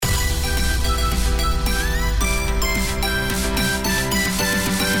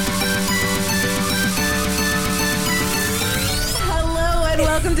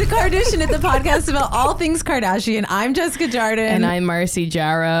Kardashian, the podcast about all things Kardashian. I'm Jessica Jardin. And I'm Marcy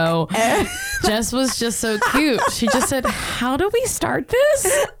Jarrow. Jess was just so cute. She just said, how do we start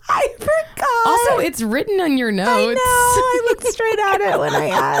this? I forgot. Also, it's written on your notes. I know. I looked straight at it when I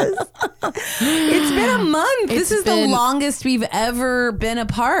asked. It's been a month. This is the longest we've ever been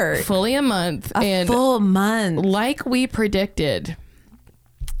apart. Fully a month. A full month. Like we predicted,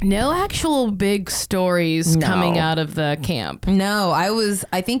 no actual big stories coming out of the camp. No,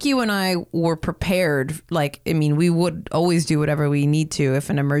 I think you and I were prepared. Like, I mean, we would always do whatever we need to if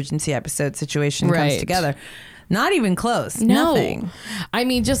an emergency episode situation comes together. Not even close. No. Nothing. I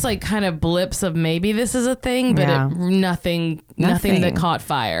mean, just like kind of blips of maybe this is a thing, but nothing that caught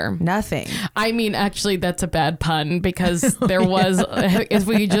fire. Nothing. I mean, actually, that's a bad pun because there was, if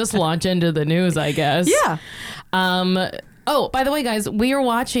we just launch into the news, I guess. Yeah. Oh, by the way, guys, we are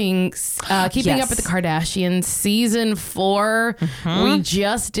watching Keeping Up with the Kardashians season 4. We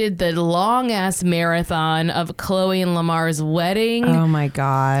just did the long ass marathon of Khloe and Lamar's wedding. Oh my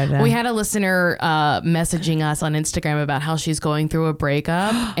God. We had a listener messaging us on Instagram about how she's going through a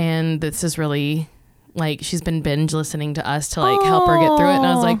breakup, and this is really like she's been binge listening to us to like help her get through it. And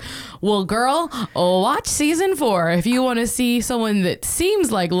I was like, well, girl, watch season 4 if you want to see someone that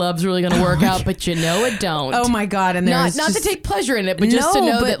seems like love's really going to work out, but you know it don't. Oh my God. And not to take pleasure in it, but just to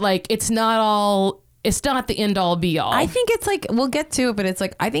know that like it's not the end all be all. I think it's like, we'll get to it, but it's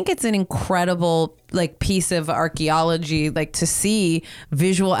like, I think it's an incredible like piece of archaeology, like to see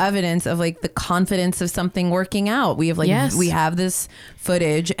visual evidence of like the confidence of something working out. We have like, we have this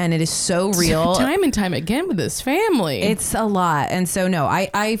footage and it is so real. Time and time again with this family. It's a lot. And so, no,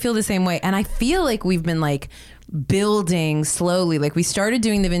 I feel the same way. And I feel like we've been like building slowly. Like we started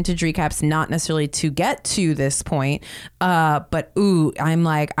doing the vintage recaps, not necessarily to get to this point. But I'm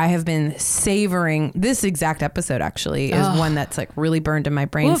like, I have been savoring this exact episode actually is one that's like really burned in my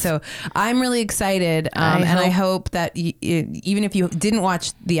brain. Oof. So I'm really excited. I hope that even if you didn't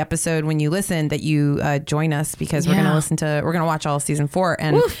watch the episode when you listened, that you join us because we're going to watch all of season 4.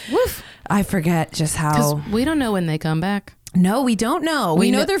 And I forget just how. We don't know when they come back. No, we don't know.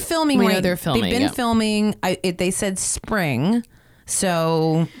 We know they're filming. We know they're filming. They've been filming. They said spring.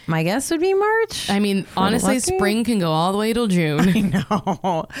 So my guess would be March. I mean, honestly, spring can go all the way till June. I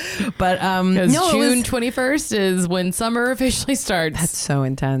know. But June 21st is when summer officially starts. That's so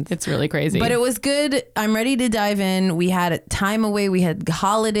intense. It's really crazy. But it was good. I'm ready to dive in. We had a time away. We had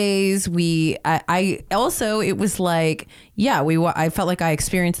holidays. I also, it was like, I felt like I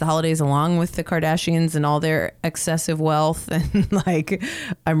experienced the holidays along with the Kardashians and all their excessive wealth. And like,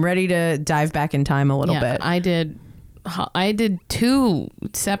 I'm ready to dive back in time a little bit. I did 2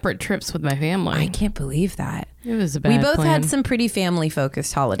 separate trips with my family. I can't believe that. It was a bad We both plan. had some pretty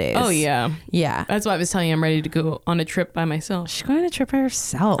family-focused holidays. Oh, yeah. Yeah. That's why I was telling you I'm ready to go on a trip by myself. She's going on a trip by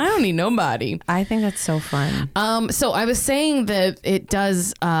herself. I don't need nobody. I think that's so fun. So I was saying that it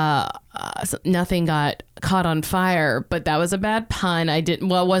does, nothing got caught on fire, but that was a bad pun. It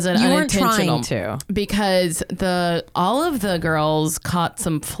wasn't you unintentional. Weren't trying to. Because all of the girls caught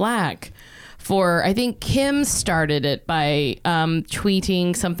some flack for, I think Kim started it by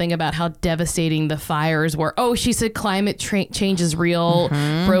tweeting something about how devastating the fires were. Oh, she said climate change is real,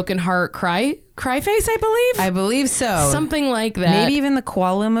 broken heart, cry face, I believe so. Something like that. Maybe even the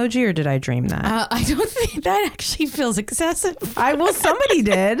koala emoji, or did I dream that? I don't think that actually feels excessive. Somebody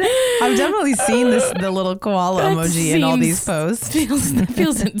did. I've definitely seen the little koala emoji in all these posts.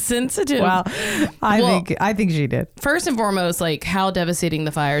 Feels insensitive. Well, I think she did. First and foremost, like how devastating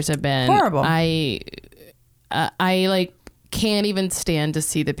the fires have been. Horrible. I like can't even stand to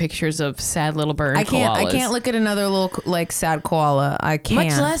see the pictures of sad little bird koalas. I can't look at another little like sad koala. I can't.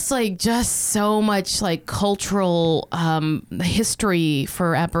 Much less like just so much like cultural history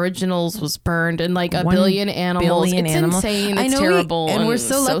for Aboriginals was burned and like a billion animals. It's insane. It's terrible. And we're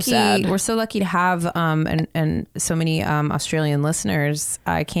so lucky. Sad. We're so lucky to have and so many Australian listeners.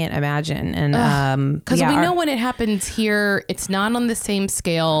 I can't imagine. And because we know when it happens here, it's not on the same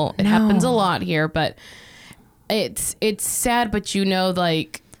scale. It happens a lot here, but it's sad, but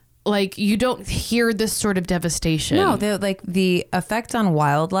like you don't hear this sort of devastation. No, the effect on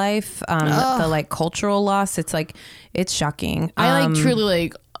wildlife, the like cultural loss. It's shocking. I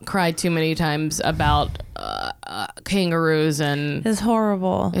truly cried too many times about kangaroos, and it's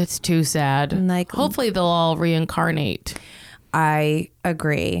horrible. It's too sad. And hopefully they'll all reincarnate. I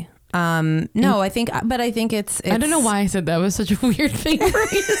agree. No, I think it's I don't know why I said that. It was such a weird thing for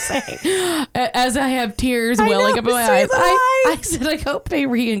me to say. As I have tears welling up in my eyes, I said, I hope they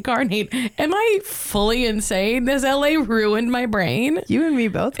reincarnate. Am I fully insane? Has LA ruined my brain? You and me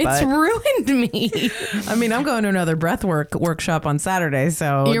both. It's ruined me. I mean, I'm going to another breath workshop on Saturday,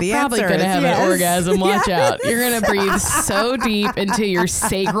 so you're probably going to have an orgasm. Watch out. You're going to breathe so deep into your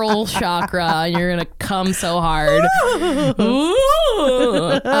sacral chakra, and you're going to come so hard.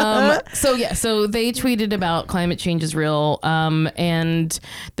 So they tweeted about climate change is real, and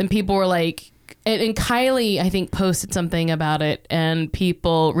then people were like, and Kylie, I think, posted something about it, and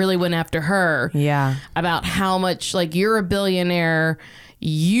people really went after her. Yeah. About how much, like, you're a billionaire,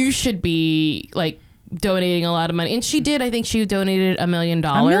 you should be, like, donating a lot of money. And she did. I think she donated $1 million.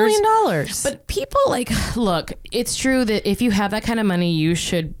 $1 million. But people, like, look, it's true that if you have that kind of money, you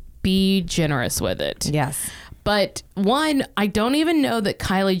should be generous with it. Yes. But one, I don't even know that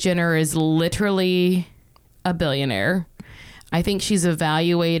Kylie Jenner is literally a billionaire. I think she's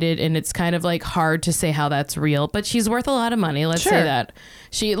evaluated, and it's kind of like hard to say how that's real, but she's worth a lot of money. Let's say that.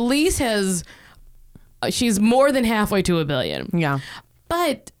 She at least she's more than halfway to $1 billion. Yeah.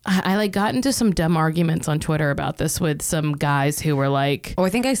 But I like got into some dumb arguments on Twitter about this with some guys who were like, I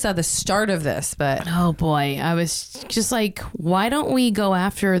think I saw the start of this, but oh boy, I was just like, why don't we go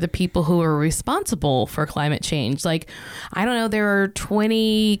after the people who are responsible for climate change? Like, I don't know, there are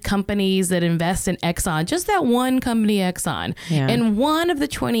 20 companies that invest in Exxon, just that one company, Exxon. Yeah. And one of the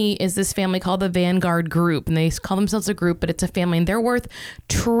 20 is this family called the Vanguard Group, and they call themselves a group, but it's a family, and they're worth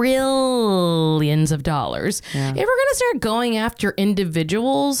trillions of dollars. Yeah. If we're going to start going after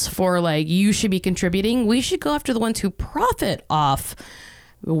individuals for like, you should be contributing, we should go after the ones who profit off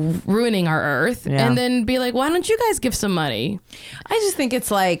ruining our earth, and then be like, why don't you guys give some money? I just think it's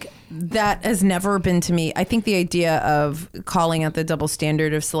like, that has never been to me. I think the idea of calling out the double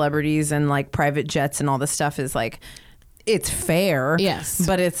standard of celebrities and like private jets and all this stuff is like, it's fair. Yes.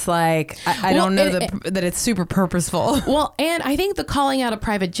 But it's like, I don't know that it's super purposeful. Well, and I think the calling out of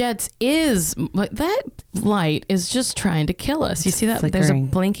private jets is, that light is just trying to kill us. You see that? Flickering. There's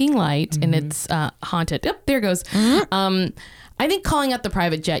a blinking light, and it's haunted. Yep, there it goes. I think calling out the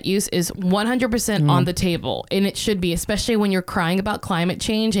private jet use is 100% on the table, and it should be, especially when you're crying about climate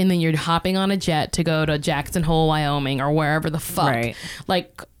change and then you're hopping on a jet to go to Jackson Hole, Wyoming, or wherever the fuck. Right.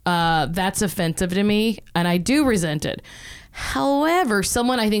 Like, that's offensive to me, and I do resent it. However,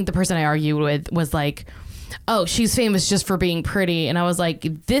 I think the person I argued with was like, oh, she's famous just for being pretty. And I was like,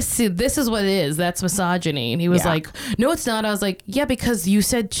 this is what it is. That's misogyny. And he was like, no, it's not. I was like, yeah, because you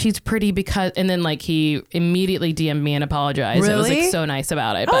said she's pretty because, and then like he immediately DM'd me and apologized. Really? It was like so nice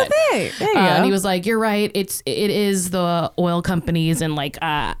about it. Oh, But, there you go. and he was like, you're right. It is the oil companies and like,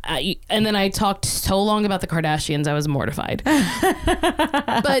 and then I talked so long about the Kardashians. I was mortified.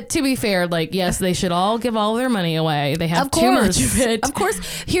 But to be fair, like, yes, they should all give all their money away. They have too much of it. Of course.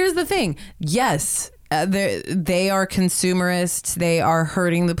 Here's the thing. Yes. They are consumerists. They are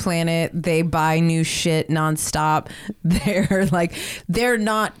hurting the planet. They buy new shit nonstop. They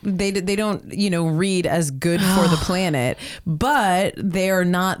don't read as good for the planet, but they are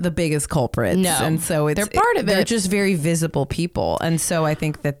not the biggest culprits. No. And so They're part of it. They're just very visible people. And so I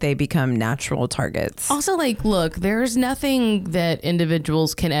think that they become natural targets. Also, like, look, there's nothing that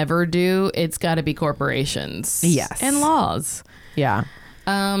individuals can ever do. It's got to be corporations. Yes. And laws. Yeah.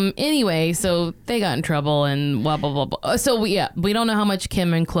 Anyway, so they got in trouble and blah, blah, blah, blah. So we don't know how much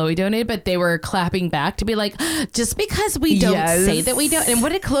Kim and Khloe donated, but they were clapping back to be like, just because we don't say that we don't. And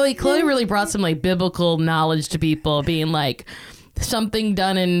what did Khloe really brought some like biblical knowledge to people, being like something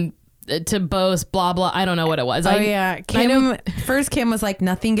done in to boast, blah, blah. I don't know what it was. Kim was like,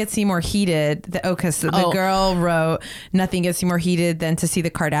 nothing gets you more heated. The girl wrote, nothing gets you more heated than to see the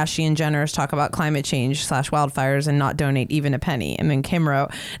Kardashian Jenners talk about climate change / wildfires and not donate even a penny. And then Kim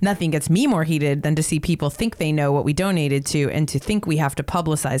wrote, nothing gets me more heated than to see people think they know what we donated to and to think we have to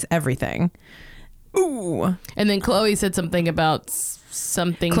publicize everything. Ooh. And then Khloe said something about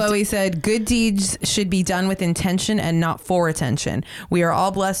Khloe said, good deeds should be done with intention and not for attention. We are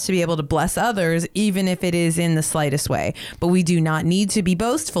all blessed to be able to bless others, even if it is in the slightest way. But we do not need to be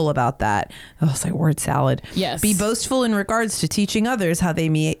boastful about that. Oh, it's like word salad. Yes. Be boastful in regards to teaching others how they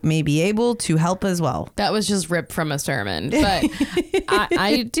may be able to help as well. That was just ripped from a sermon. But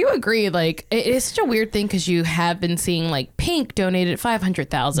I do agree. Like, it is such a weird thing because you have been seeing like Pink donated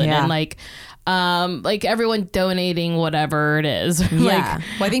 $500,000 and like everyone donating whatever it is. Yeah.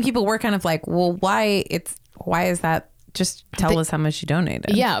 Well, I think people were kind of like, well, why is that? Just tell us how much you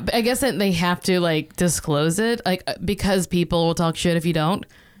donated. Yeah. But I guess that they have to like disclose it, like, because people will talk shit if you don't.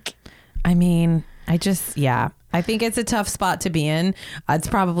 I mean, I think it's a tough spot to be in. It's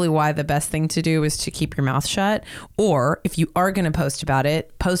probably why the best thing to do is to keep your mouth shut. Or if you are going to post about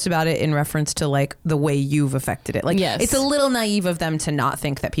it in reference to like the way you've affected it. Like, Yes. it's a little naive of them to not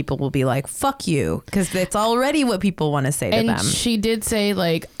think that people will be like, fuck you, because it's already what people want to say to And them. she did say,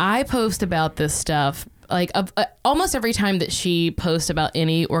 like, I post about this stuff, like, almost every time that she posts about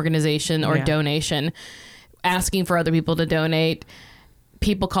any organization or donation, asking for other people to donate,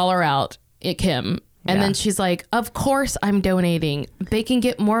 people call her out, Kim. And then she's like, of course I'm donating. They can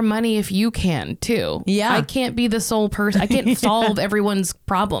get more money if you can, too. Yeah. I can't be the sole person. I can't solve everyone's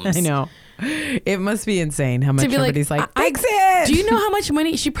problems. I know. It must be insane how much be everybody's like, I- fix it. Do you know how much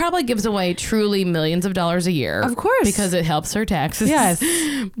money she probably gives away? Truly millions of dollars a year. Of course. Because it helps her taxes. Yes.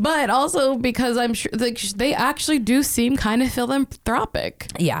 But also because I'm sure like, they actually do seem kind of philanthropic.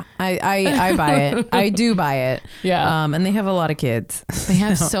 Yeah, I buy it. I do buy it. Yeah. And they have a lot of kids. They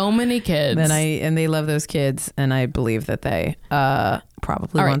have so many kids. And they love those kids, and I believe that they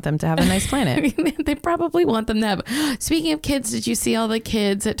probably All right. want them to have a nice planet. They probably want them to have. Speaking of kids, did you see all the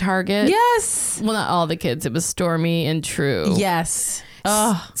kids at Target? Yes. Well, not all the kids. It was Stormy and True. Yes.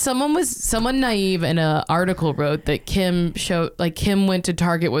 Oh, Someone naive in an article wrote that Kim went to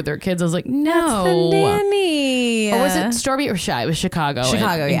Target with her kids. I was like, no. the nanny. Or was it Stormy or Shy? It was Chicago.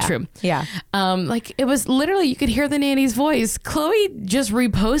 Chicago? and Yeah. True. Yeah. Like it was literally you could hear the nanny's voice. Chloe just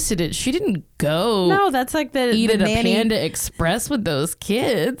reposted it. She didn't go No, that's like the eat the at a nanny. Panda Express with those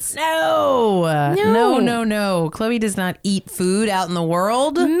kids. No. Chloe does not eat food out in the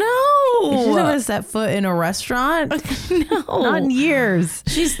world. She No. never set foot in a restaurant. No. Not in years.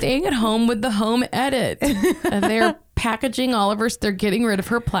 She's staying at home with the home edit. And they're packaging all of her. They're getting rid of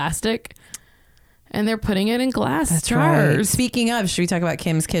her plastic. And they're putting it in glass jars. Right. Speaking of, should we talk about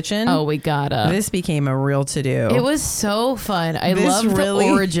Kim's Kitchen? Oh, we gotta. This became a real to-do. It was so fun. I This love really-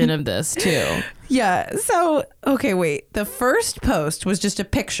 the origin of this too. Yeah. So, okay, wait. The first post was just a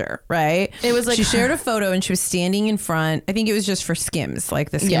picture, right? It was like she shared a photo and she was standing in front. I think it was just for Skims,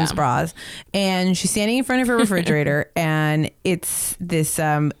 like the Skims Yeah. bras. And she's standing in front of her refrigerator and it's this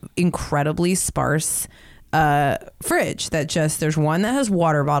incredibly sparse fridge that just there's one that has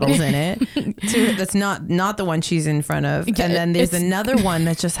water bottles in it. Two, that's not the one she's in front of. Yeah, and then there's it's- another one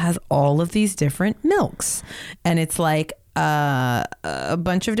that just has all of these different milks. And it's like a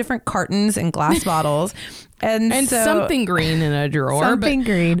bunch of different cartons and glass bottles. And so, something green in a drawer. something but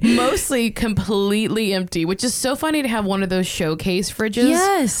green. Mostly completely empty, which is so funny to have one of those showcase fridges.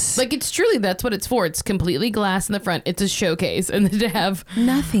 Yes. Like it's truly, that's what it's for. It's completely glass in the front. It's a showcase. And then to have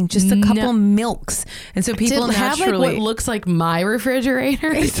Nothing, just a couple milks. And so people to have like naturally what looks like my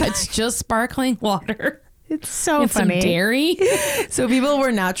refrigerator. It's just sparkling water. it's so And some dairy. So people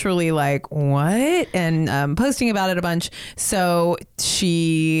were naturally like, what? And posting about it a bunch. So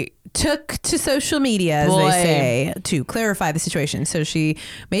she took to social media, as Boy. they say, to clarify the situation. So she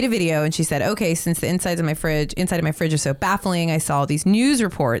made a video and she said, okay, since the inside of my fridge is so baffling, I saw these news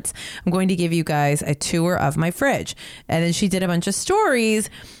reports. I'm going to give you guys a tour of my fridge. And then she did a bunch of stories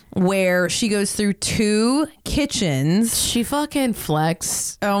where she goes through 2 kitchens. She fucking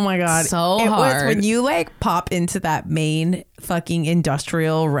flexed. Oh my God. So it was hard. when you like pop into that main fucking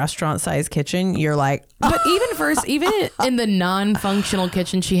industrial restaurant sized kitchen, you're like, But even in the non-functional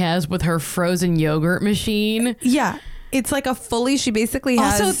kitchen she has with her frozen yogurt machine, yeah, it's like she basically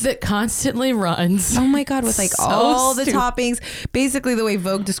has. also that constantly runs. Oh my God, with like So all the stupid. toppings. Basically, the way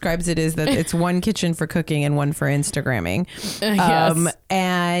Vogue describes it is that it's one kitchen for cooking and one for Instagramming. Yes.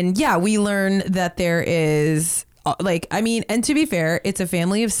 And yeah, we learn that there is and to be fair, it's a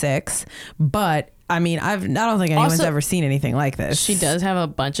family of 6, but I mean, I don't think anyone's Also, ever seen anything like this. She does have a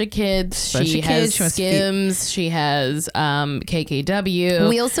bunch of kids. Bunch She of has kids. She wants to Skims. She has KKW.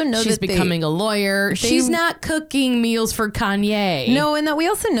 We also know she's that they- becoming a lawyer. She's not cooking meals for Kanye. No, and that we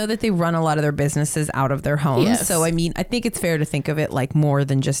also know that they run a lot of their businesses out of their homes. Yes. So I mean, I think it's fair to think of it like more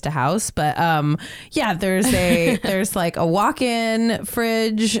than just a house. But yeah, there's like a walk-in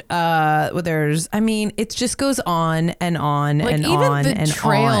fridge. It just goes on and on Like and even on the and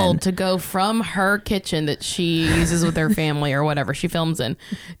trail on. to go from her kitchen that she uses with her family or whatever she films in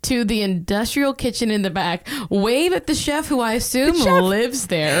to the industrial kitchen in the back. Wave at the chef who I assume lives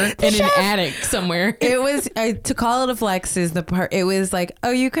there in an attic somewhere. It was to call it a flex is the part. It was like,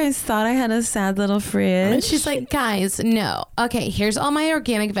 oh, you guys thought I had a sad little And fridge. she's like, guys, no. Okay, here's all my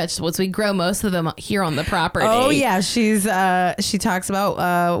organic vegetables. We grow most of them here on the property. Oh yeah, she talks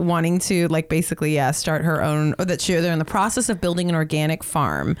about wanting to start her own, or that they're in the process of building an organic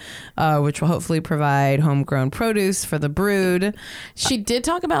farm, which will hopefully provide homegrown produce for the brood. She did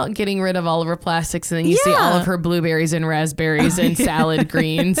talk about getting rid of all of her plastics, and then you see all of her blueberries and raspberries and salad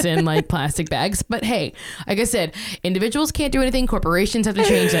greens in like plastic bags. But hey, like I said, individuals can't do anything. Corporations have to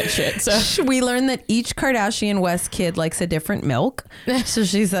change that shit. So We learned that each Kardashian West kid likes a different milk. So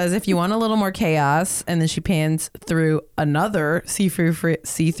she says, if you want a little more chaos, and then she pans through another see-through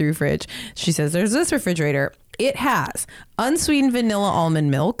fridge. She says, there's this refrigerator. It has unsweetened vanilla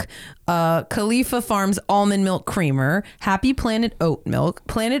almond milk, Khalifa Farms almond milk creamer, Happy Planet oat milk,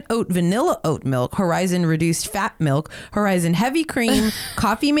 Planet Oat vanilla oat milk, Horizon reduced fat milk, Horizon heavy cream,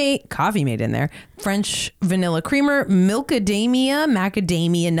 Coffee Mate in there, French vanilla creamer, macadamia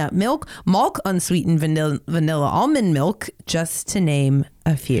nut milk, Malk unsweetened vanilla almond milk, just to name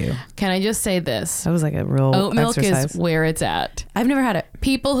a few. can I just say this? That was like a real Oat milk exercise. is where it's at. I've never had it.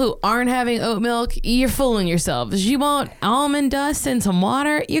 People who aren't having oat milk, you're fooling yourselves. You want almond dust and some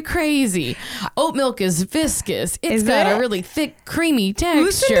water? You're crazy. Oat milk is viscous. It's got a really thick, creamy texture.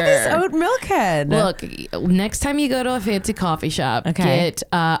 Listen to this oat milk head. Look, next time you go to a fancy coffee shop, get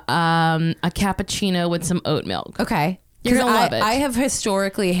a cappuccino with some oat milk. Okay. You're gonna love it. I have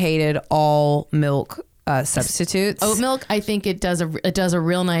historically hated all milk substitutes. Oat milk, I think it does a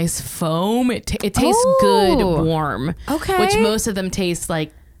real nice foam. It tastes good warm. Okay. Which most of them taste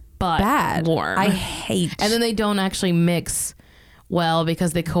like bad warm. I hate. And then they don't actually mix well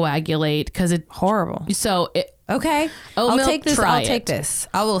because they coagulate because it's horrible. So Okay. Oat milk, take this. try I'll take it. this.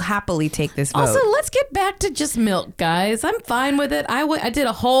 I will happily take this vote. Also, let's get back to just milk, guys. I'm fine with it. I did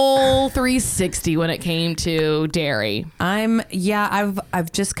a whole 360 when it came to dairy.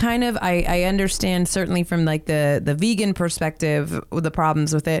 I've just kind of I understand certainly from like the vegan perspective the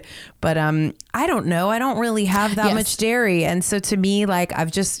problems with it, but I don't know. I don't really have that much dairy, and so to me, like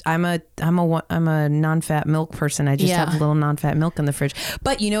I'm a non-fat milk person. I just have a little non-fat milk in the fridge.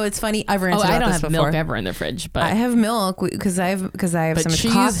 But you know, it's funny. I've ranted about this before. I don't have milk ever in the fridge, but I have milk because I have so much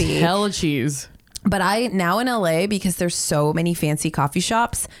coffee. Hella cheese. But I now in LA, because there's so many fancy coffee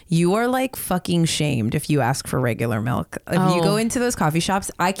shops, you are like fucking shamed if you ask for regular milk. If you go into those coffee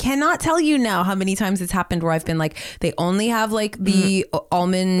shops, I cannot tell you now how many times it's happened where I've been like, they only have like the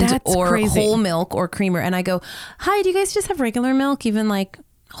almond or crazy. whole milk or creamer. And I go, hi, do you guys just have regular milk? Even like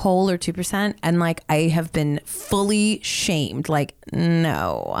whole or 2%? And like, I have been fully shamed. Like,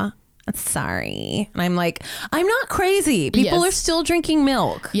 no. Sorry. And I'm like, I'm not crazy. People are still drinking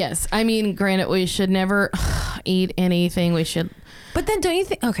milk. Yes. I mean, granted, we should never eat anything. We should. But then don't you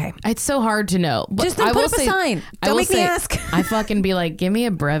think, okay. It's so hard to know. But just don't put up a sign. Don't make me ask. I fucking be like, give me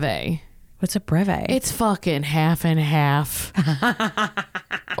a breve. What's a breve? It's fucking half and half.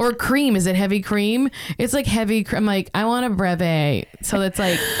 Or cream. Is it heavy cream? It's like heavy. I'm like, I want a breve. So that's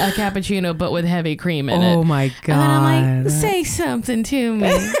like a cappuccino, but with heavy cream in it. Oh my God. And then I'm like, say something to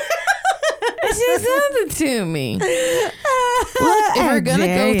me. Say something to me. Look, if we're gonna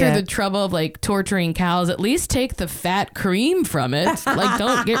go through the trouble of like torturing cows, at least take the fat cream from it. Like,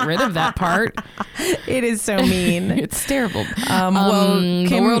 don't get rid of that part. It is so mean. It's terrible.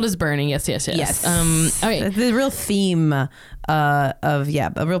 The world is burning. Yes. Okay. The real theme of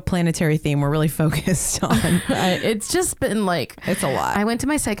a real planetary theme we're really focused on. It's just been like, it's a lot. I went to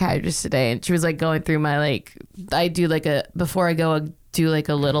my psychiatrist today, and she was like going through my like, I do like before I go do like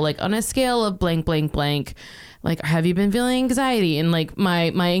a little like on a scale of blank blank blank, like, have you been feeling anxiety? And like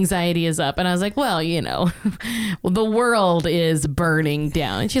my anxiety is up, and I was like, well, you know, well, the world is burning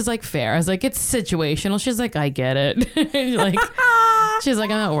down. And she's like, fair. I was like, it's situational. She's like, I get it. she's like,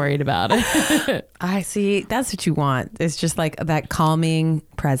 I'm not worried about it. I see. That's what you want. It's just like that calming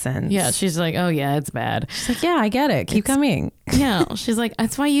presence. Yeah. She's like, oh yeah, it's bad. She's like, yeah, I get it. Keep coming. Yeah. She's like,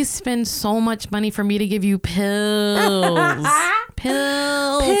 that's why you spend so much money for me to give you pills.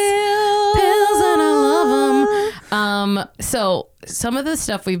 Pills, and I love them. So some of the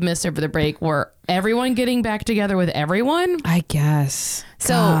stuff we've missed over the break were everyone getting back together with everyone. I guess.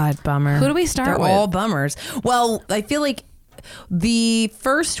 So, God, bummer. Who do we start with? They're all bummers. Well, I feel like the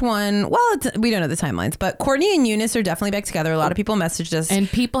first one, we don't know the timelines, but Courtney and Eunice are definitely back together. A lot of people messaged us. And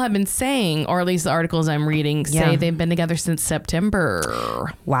people have been saying, or at least the articles I'm reading say they've been together since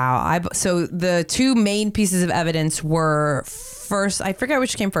September. Wow. So the two main pieces of evidence were first, I forget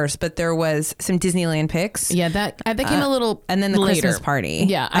which came first, but there was some Disneyland pics. Yeah, that came a little and then the later. Christmas party.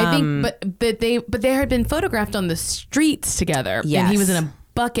 Yeah, I think, but they had been photographed on the streets together. Yes. And he was in a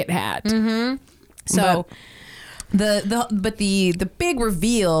bucket hat. Mm-hmm. So... The big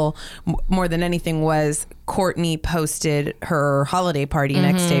reveal more than anything was Kourtney posted her holiday party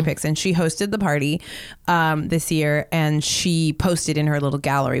next day pics, and she hosted the party this year, and she posted in her little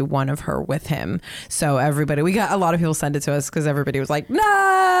gallery one of her with him. So we got a lot of people send it to us because everybody was like, no,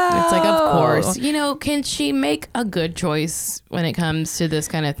 It's like, of course, can she make a good choice when it comes to this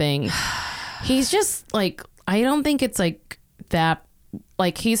kind of thing? He's just like, I don't think it's like that.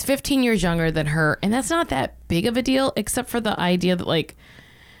 Like, he's 15 years younger than her, and that's not that big of a deal, except for the idea that, like,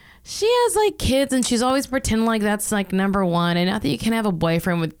 she has, like, kids, and she's always pretending like that's, like, number one. And not that you can have a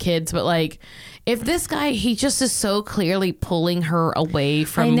boyfriend with kids, but, like, if this guy, he just is so clearly pulling her away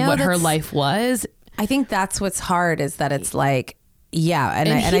from what her life was. I think that's what's hard, is that it's like, yeah. And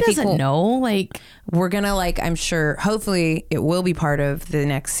he doesn't know, like... We're going to, like, I'm sure, hopefully it will be part of the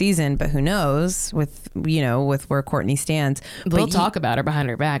next season, but who knows with where Kourtney stands. We'll talk about her behind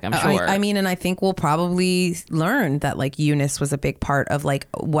her back, I'm sure. I mean, and I think we'll probably learn that, like, Eunice was a big part of, like,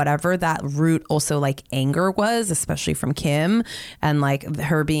 whatever that root also, like, anger was, especially from Kim, and, like,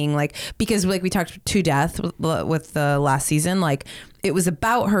 her being, like, because, like, we talked to death with the last season, like, it was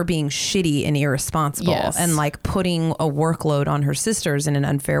about her being shitty and irresponsible, and, like, putting a workload on her sisters in an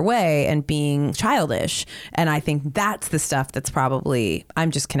unfair way and being childish. And I think that's the stuff that's probably, I'm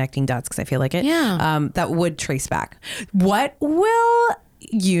just connecting dots because I feel like it. Yeah. That would trace back. What will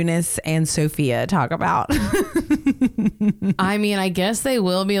Eunice and Sophia talk about? I mean, I guess they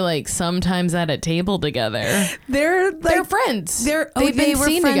will be, like, sometimes at a table together. They're friends. They been were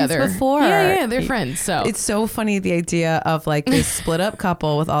seen friends together before. Yeah, they're friends. So it's so funny, the idea of, like, this split up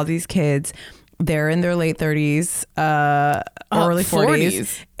couple with all these kids. They're in their late 30s, early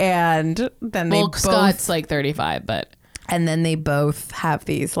 40s. And then they both... Scott's like 35, but... And then they both have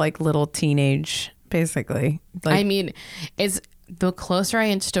these, like, little teenage, basically. Like, I mean, it's the closer I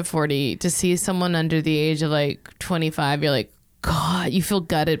inch to 40, to see someone under the age of, like, 25, you're like, God, you feel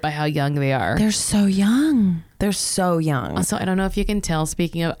gutted by how young they are. They're so young. They're so young. Also, I don't know if you can tell,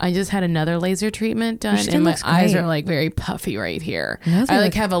 speaking of, I just had another laser treatment done, and my eyes are, like, very puffy right here. I,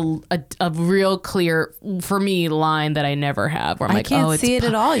 like, have a real clear, for me, line that I never have, where I'm like, can't see it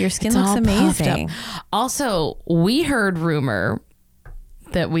at all. Your skin looks amazing. Also, we heard rumor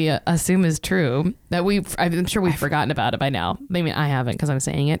that we assume is true, that I'm sure we've forgotten about it by now. I mean, I haven't, because I'm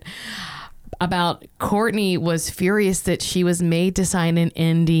saying it. About Kourtney was furious that she was made to sign an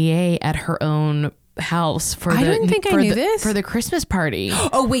NDA at her own house for I didn't think I knew this for the Christmas party.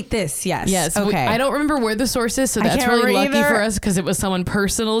 Oh wait, yes okay. I don't remember where the source is, so that's really lucky for us, because it was someone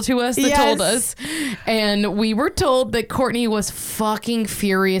personal to us that told us. And we were told that Kourtney was fucking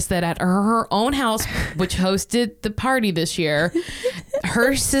furious that at her own house, which hosted the party this year,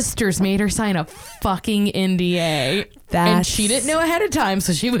 her sisters made her sign a fucking NDA. And she didn't know ahead of time,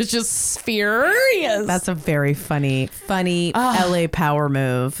 so she was just furious. That's a very funny LA power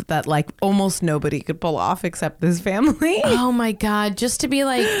move that, like, almost nobody could pull off except this family. Oh my God, just to be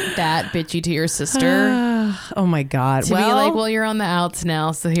like that bitchy to your sister. Oh my God. To be like, well, you're on the outs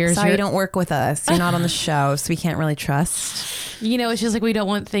now, so here's sorry you don't work with us. You're not on the show, so we can't really trust. It's just like, we don't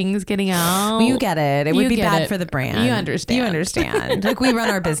want things getting out. Well, you get it. It would be bad for the brand. You understand. Like, we run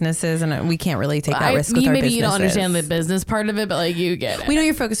our businesses, and we can't really take that risk with our businesses. Maybe you don't understand the business part of it, but, like, you get it. We know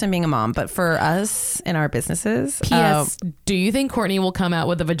you're focused on being a mom, but for us in our businesses. P.S. Do you think Kourtney will come out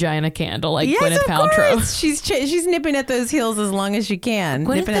with a vagina candle like Gwyneth Paltrow? Course. She's nipping at those heels as long as she can.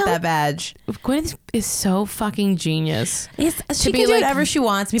 Nipping at that badge. Gwyneth is so fucking genius. She can do whatever she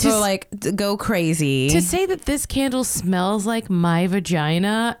wants. People are like, go crazy. To say that this candle smells like my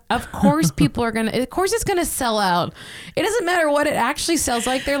vagina, of course it's gonna sell out. It doesn't matter what it actually sells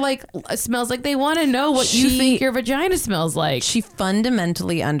like. They're like, it smells like, they want to know what you think your vagina smells like. She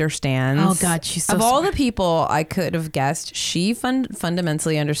fundamentally understands. Oh God, she's so of smart. all the people I could have guessed, she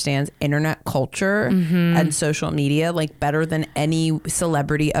fundamentally understands internet culture and social media, like, better than any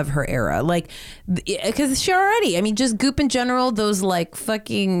celebrity of her era. Like, because she already, I mean, just Goop in general, those, like,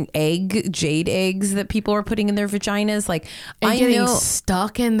 fucking jade eggs that people are putting in their vaginas, like, and getting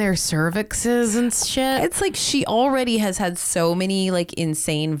stuck in their cervixes and shit. It's like she already has had so many, like,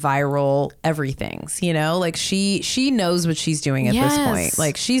 insane viral everythings, like, she knows what she's doing at this point.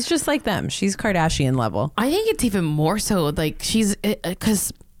 Like, she's just like them. She's Kardashian level. I think it's even more so, like, she's,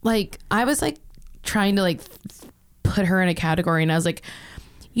 because, like, I was, like, trying to, like, put her in a category, and I was like,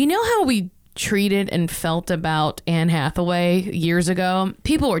 how we treated and felt about Anne Hathaway years ago?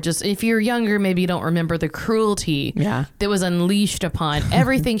 People were just, if you're younger, maybe you don't remember the cruelty that was unleashed upon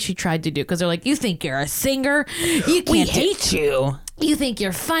everything she tried to do, because they're like, you think you're a singer? You can't. We hate you. You think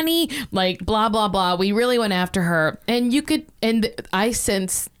you're funny? Like, blah blah blah. We really went after her, and I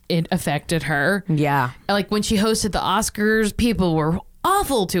sense it affected her. Yeah. Like when she hosted the Oscars, people were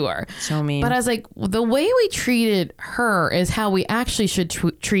awful to her. So mean. But I was like, the way we treated her is how we actually should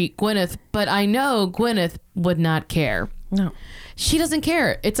treat Gwyneth. But I know Gwyneth would not care. No. She doesn't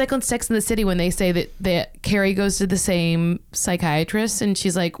care. It's like on Sex and the City when they say that Carrie goes to the same psychiatrist and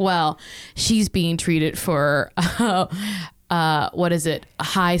she's like, well, she's being treated for, what is it?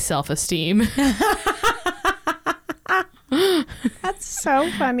 High self-esteem. That's so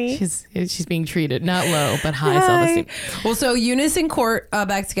funny. She's being treated, not low, but high self-esteem. Well, so Eunice and Court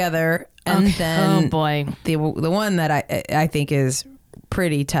back together. And then oh boy, the one that I think is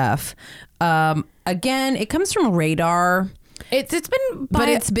pretty tough. Again, it comes from Radar.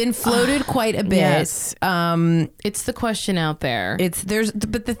 it's been floated quite a bit. Yes. It's the question out there.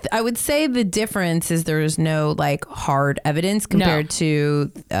 I would say the difference is there is no like hard evidence compared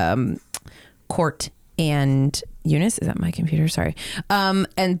to Court and Eunice. Is that my computer? Sorry.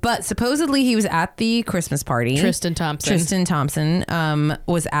 But supposedly he was at the Christmas party. Tristan Thompson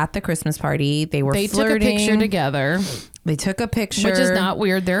was at the Christmas party. They took a picture together. They took a picture, which is not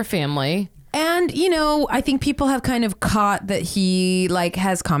weird. They're a family. And, I think people have kind of caught that he like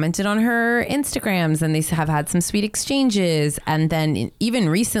has commented on her Instagrams and they have had some sweet exchanges. And then even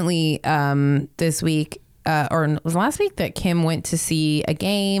recently this week, or it was last week that Kim went to see a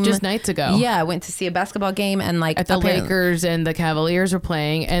game. Just nights ago. Yeah, went to see a basketball game and like at the Lakers and the Cavaliers were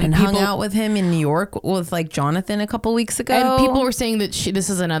playing and hung out with him in New York with like Jonathan a couple weeks ago. And people were saying that this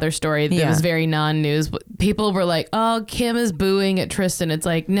is another story that was very non-news. But people were like, oh, Kim is booing at Tristan. It's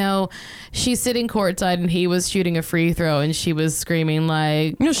like, no, she's sitting courtside and he was shooting a free throw and she was screaming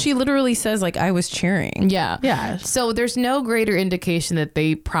like... she literally says like, I was cheering. Yeah. Yeah. So there's no greater indication that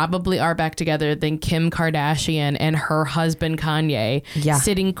they probably are back together than Kim Kardashian and her husband Kanye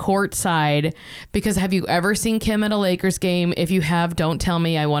sitting courtside. Because have you ever seen Kim at a Lakers game? If you have, don't tell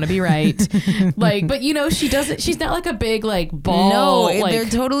me. I want to be right. But she doesn't. She's not like a big like ball. No, they're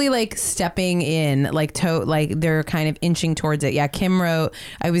totally like stepping in, like they're kind of inching towards it. Yeah, Kim wrote,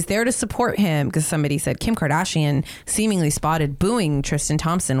 I was there to support him because somebody said Kim Kardashian seemingly spotted booing Tristan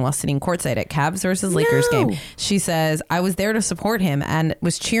Thompson while sitting courtside at Cavs versus Lakers game. She says, I was there to support him and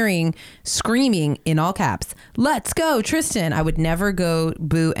was cheering, screaming in all caps, let's go Tristan. I would never go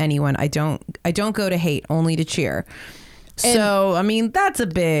boo anyone. I don't go to hate, only to cheer. So I mean that's a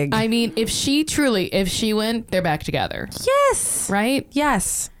big, if she went, they're back together. Yes. Right?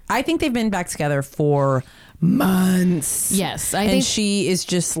 Yes. I think they've been back together for months. Yes. I think she is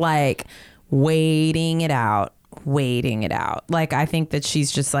just like waiting it out. Like I think that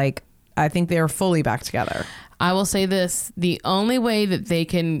she's just like, I think they're fully back together. I will say this, the only way that they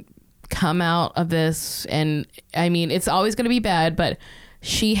can come out of this, and it's always going to be bad, but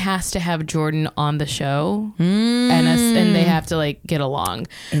she has to have Jordan on the show and they have to like get along.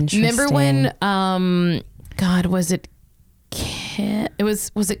 Remember when was it Kylie?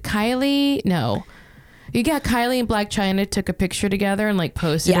 No. You got Kylie and Black China took a picture together and like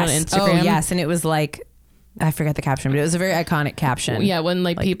posted on Instagram. Oh yes, and it was like, I forget the caption, but it was a very iconic caption. Yeah, when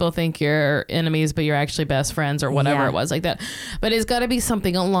like people think you're enemies, but you're actually best friends or whatever it was like that. But it's got to be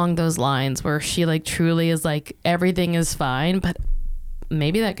something along those lines where she like truly is like, everything is fine, but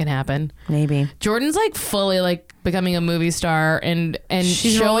maybe that can happen. Maybe. Jordan's like fully like becoming a movie star and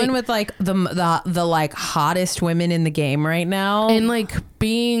she's rolling with like the like hottest women in the game right now. And like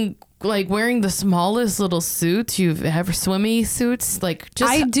being like wearing the smallest little suits you've ever, swimmy suits, like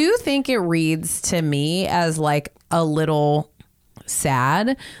just I do think it reads to me as like a little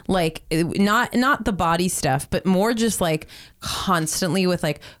sad, like not the body stuff, but more just like constantly with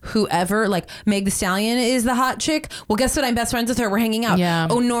like whoever, like Meg Thee Stallion is the hot chick. Well, guess what? I'm best friends with her. We're hanging out. Yeah.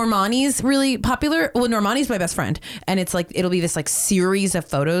 Oh, Normani's really popular. Well, Normani's my best friend, and it's like it'll be this like series of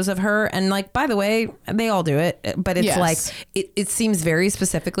photos of her. And like, by the way, they all do it, but it's like it seems very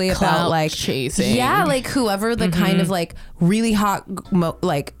specifically about like chasing. Yeah, like whoever the kind of like really hot,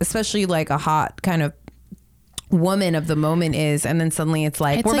 like especially like a hot kind of woman of the moment is, and then suddenly it's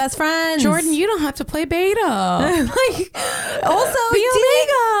like we're best friends. Jordan, you don't have to play beta. Like also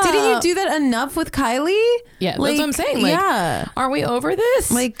didn't you do that enough with Kylie? Yeah, like, that's what I'm saying. Like, aren't we over this?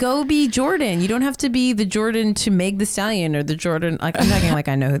 Like, go be Jordan. You don't have to be the Jordan to Meg Thee Stallion or the Jordan. Like, I'm talking like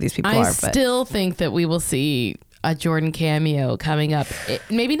I know who these people are. But I still think that we will see a Jordan cameo coming up.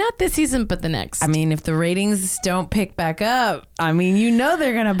 Maybe not this season, but the next. I mean, if the ratings don't pick back up, I mean,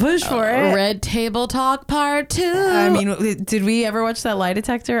 they're gonna push for it. Red Table Talk Part 2. I mean, did we ever watch that Lie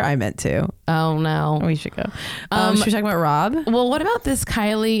Detector? I meant to. Oh no. We should go. Should we talk about Rob? Well, what about this?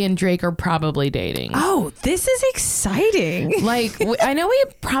 Kylie and Drake are probably dating. Oh, this is exciting. Like I know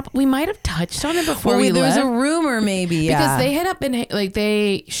we might have touched on it before Well, we there was left. a rumor, maybe, yeah. Because they had up in like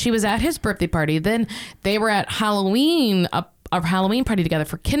she was at his birthday party. Then they were at Halloween, a Halloween party together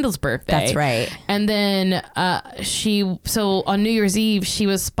for Kendall's birthday. That's right. And then so on New Year's Eve, she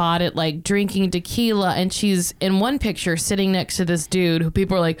was spotted like drinking tequila, and she's in one picture sitting next to this dude who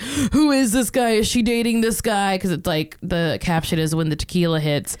people are like, who is this guy? Is she dating this guy? Because it's like the caption is when the tequila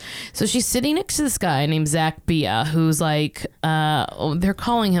hits. So she's sitting next to this guy named Zach Bia, who's like, they're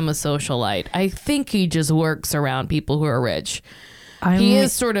calling him a socialite. I think he just works around people who are rich. He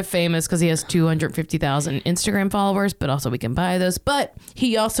is sort of famous because he has 250,000 Instagram followers, but also we can buy those. But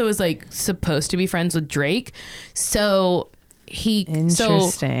he also is like supposed to be friends with Drake. So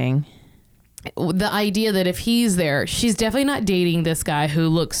Interesting. The idea that if he's there, she's definitely not dating this guy who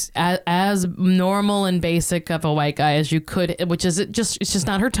looks as normal and basic of a white guy as you could, which is it's just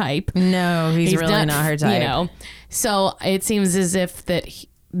not her type. No, he's really not her type. You know, so it seems as if that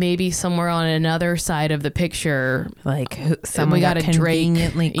maybe somewhere on another side of the picture, like someone we got got a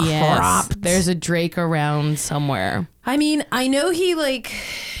conveniently Drake. Yes, cropped. there's a Drake around somewhere. I mean, I know he like,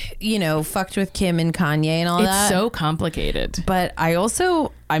 fucked with Kim and Kanye and all that. It's so complicated. But I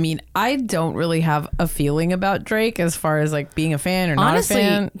don't really have a feeling about Drake as far as like being a fan or not a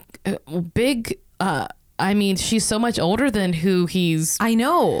fan. Big. I mean, she's so much older than who he's. I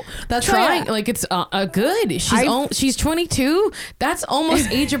know. That's trying. right. Like it's good. She's 22. That's almost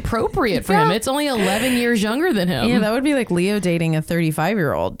age appropriate for him. It's only 11 years younger than him. Yeah, that would be like Leo dating a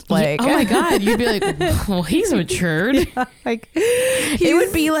 35-year-old. Like, oh my God, you'd be like, well, he's matured. like it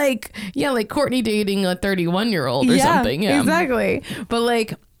would be like, like Courtney dating a 31-year-old or something. Yeah, exactly. But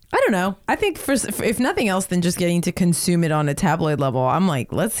like, I don't know. I think if nothing else than just getting to consume it on a tabloid level, I'm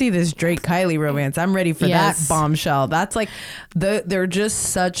like, let's see this Drake Kylie romance. I'm ready for that bombshell. That's like they're just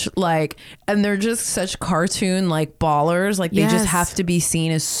such like, and they're just such cartoon like ballers. Like they just have to be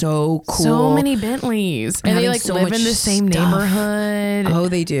seen as so cool. So many Bentleys, and they like so live much in the same stuff. neighborhood. Oh,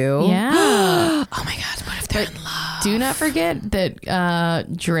 they do. Yeah. Oh my God. What if they're in love? Do not forget that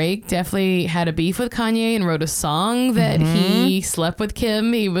Drake definitely had a beef with Kanye and wrote a song that he slept with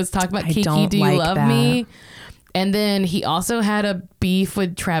Kim. He was talking about Kiki, do you love me? And then he also had a beef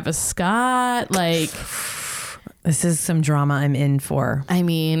with Travis Scott. Like, this is some drama I'm in for. I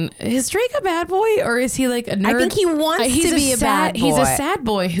mean, is Drake a bad boy or is he like a nerd? I think he wants to be a bad boy. He's a sad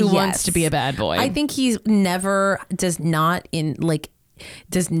boy who wants to be a bad boy. I think he's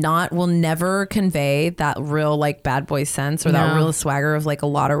will never convey that real like bad boy sense or that real swagger of like a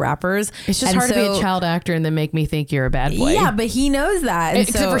lot of rappers. It's just hard to be a child actor and then make me think you're a bad boy. Yeah, but he knows that.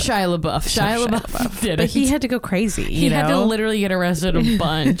 Except for Shia LaBeouf. Shia LaBeouf did it. But he had to go crazy. He had to literally get arrested a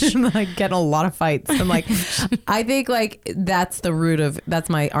bunch. Like get in a lot of fights. And like, I think like that's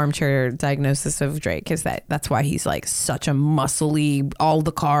my armchair diagnosis of Drake is that's why he's like such a muscly, all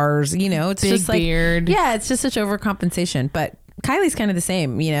the cars, it's big just like, beard. Yeah, it's just such overcompensation. But Kylie's kind of the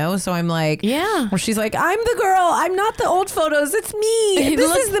same, so I'm like, yeah. Where she's like, I'm the girl. I'm not the old photos. It's me.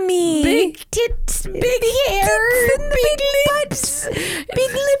 This is the me. Big tits, big hair, big lips,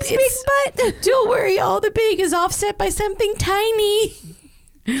 big butt. Don't worry, all the big is offset by something tiny.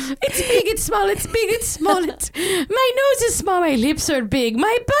 It's big, it's small, it's big, it's small. My nose is small, my lips are big,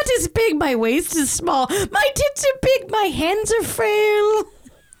 my butt is big, my waist is small, my tits are big, my hands are frail.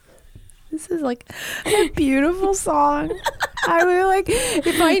 This is like a beautiful song. I would like,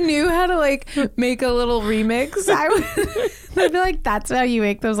 if I knew how to like make a little remix, I'd be like, that's how you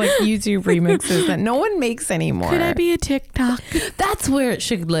make those like YouTube remixes that no one makes anymore. Could I be a TikTok? That's where it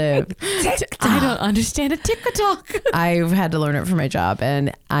should live. TikTok. I don't understand a TikTok. I've had to learn it for my job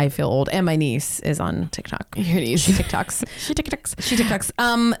and I feel old. And my niece is on TikTok. Your niece. She TikToks. She TikToks. She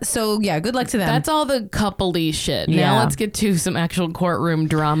TikToks. So yeah, good luck to them. That's all the coupley shit. Yeah. Now let's get to some actual courtroom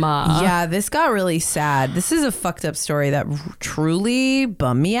drama. Yeah, this got really sad. This is a fucked up story that truly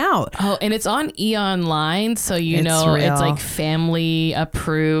bummed me out. Oh, and it's on E! Online, so it's like family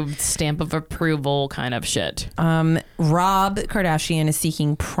approved, stamp of approval kind of shit. Rob Kardashian is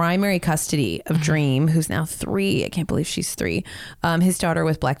seeking primary custody of Dream, who's now 3. I can't believe she's 3. His daughter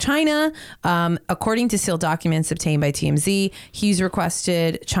with Blac Chyna. According to sealed documents obtained by TMZ, he's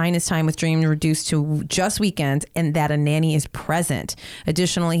requested Chyna's time with Dream reduced to just weekends and that a nanny is present.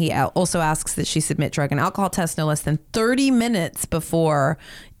 Additionally, he also asks that she submit drug and alcohol tests no less than 30 minutes before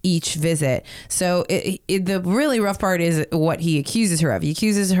each visit. So the really rough part is what he accuses her of. He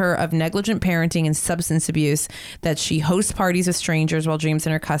accuses her of negligent parenting and substance abuse, that she hosts parties with strangers while James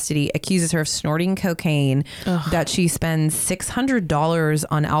in her custody, accuses her of snorting cocaine, that she spends $600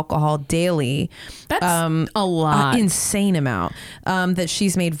 on alcohol daily. That's a lot. Insane amount. That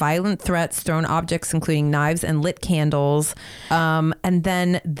she's made violent threats, thrown objects, including knives and lit candles. And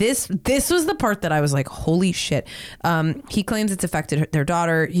then this was the part that I was like, holy shit. He claims it's affected their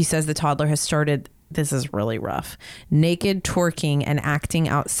daughter. He says the toddler has started, this is really rough, naked twerking and acting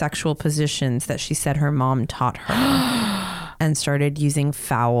out sexual positions that she said her mom taught her, and started using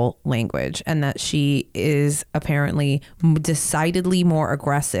foul language, and that she is apparently decidedly more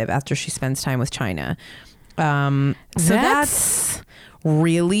aggressive after she spends time with China. So that's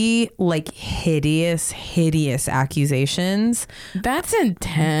really like hideous accusations. That's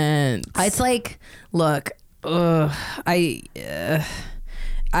intense. It's like, look,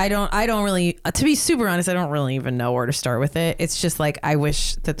 I don't really, to be super honest, I don't really even know where to start with it. It's just like, I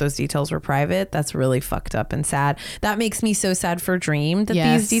wish that those details were private. That's really fucked up and sad. That makes me so sad for Dream that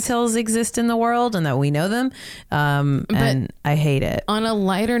these details exist in the world and that we know them. And I hate it. On a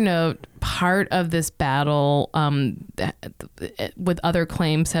lighter note, part of this battle with other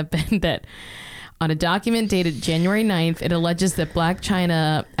claims have been that on a document dated January 9th, it alleges that Blac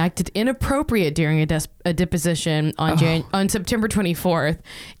Chyna acted inappropriate during a deposition on September 24th.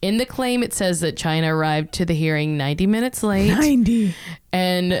 In the claim, it says that Chyna arrived to the hearing 90 minutes late. 90.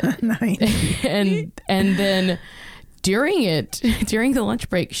 And 90. and then during the lunch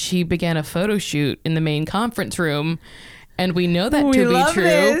break, she began a photo shoot in the main conference room. And we know that to be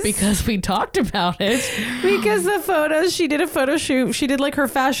true because we talked about it. Because the photos, she did a photo shoot. She did like her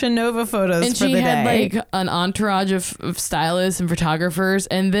Fashion Nova photos and for the day. And she had like an entourage of stylists and photographers.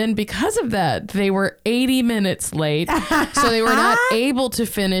 And then because of that, they were 80 minutes late. So they were not able to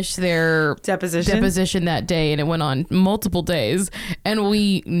finish their deposition that day. And it went on multiple days. And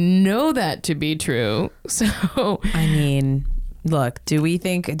we know that to be true. So, I mean, look, do I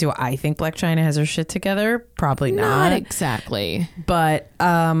think Blac Chyna has her shit together? Probably not. Not exactly. But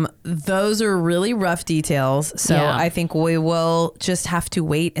those are really rough details. So Yeah. I think we will just have to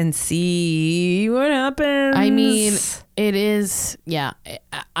wait and see what happens. I mean, it is, yeah.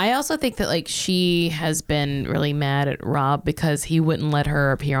 I also think that like she has been really mad at Rob because he wouldn't let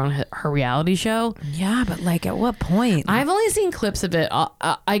her appear on her reality show. Yeah, but like at what point? I've only seen clips of it.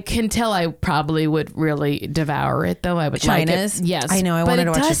 I can tell I probably would really devour it though. I would China's? like it. Yes. I know, I wanted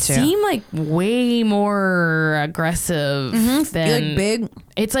to watch it too. But it does seem like way more aggressive than... Like big...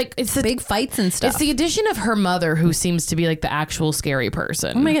 It's like it's the big fights and stuff. It's the addition of her mother who seems to be like the actual scary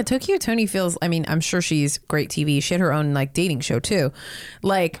person. Oh my God, Tokyo Toni feels, I mean, I'm sure she's great TV. She had her own like dating show too.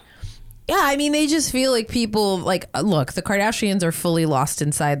 Like, yeah, I mean, they just feel like people like, look, the Kardashians are fully lost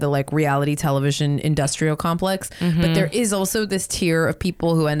inside the like reality television industrial complex. But there is also this tier of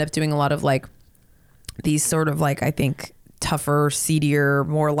people who end up doing a lot of like these sort of like, I think, tougher, seedier,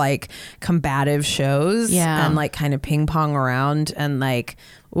 more like combative shows, and like kind of ping pong around and like,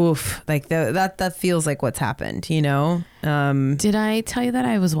 oof, like that feels like what's happened, you know? Did I tell you that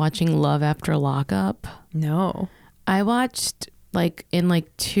I was watching Love After Lockup? No. I watched like in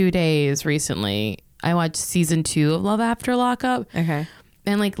like 2 days recently. I watched season 2 of Love After Lockup. Okay.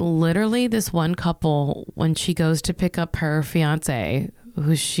 And like literally this one couple, when she goes to pick up her fiance,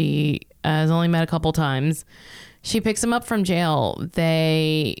 who she has only met a couple times, she picks him up from jail.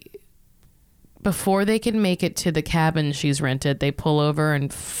 Before they can make it to the cabin she's rented, they pull over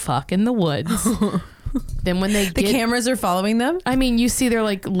and fuck in the woods. Then when the cameras are following them, I mean, you see their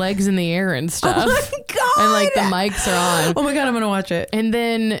like legs in the air and stuff. Oh my God. And like the mics are on. Oh my God, I'm gonna watch it. And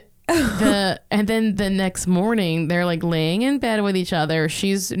then the next morning they're like laying in bed with each other.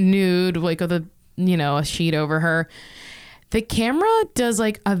 She's nude, like with a sheet over her. The camera does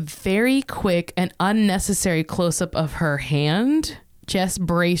like a very quick and unnecessary close-up of her hand. Just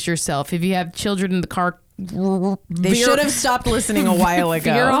brace yourself. If you have children in the car, they should have stopped listening a while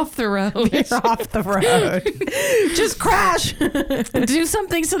ago. Veer off the road. Veer off the road. Just crash. Do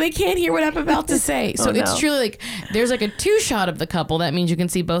something so they can't hear what I'm about to say. So it's truly like there's like a 2-shot of the couple. That means you can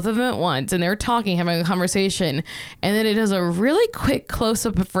see both of them at once, and they're talking, having a conversation, and then it does a really quick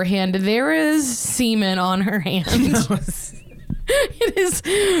close-up of her hand. There is semen on her hand. It is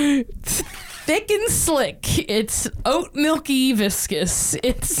thick and slick. It's oat milky viscous.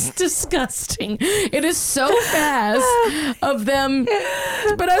 It's disgusting. It is so fast of them.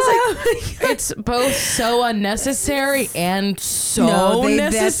 But I was like, it's both so unnecessary and so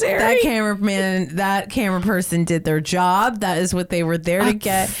necessary. That camera person did their job. That is what they were there to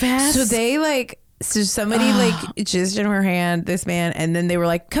get. Fast. So they like So somebody like jizzed in her hand, this man, and then they were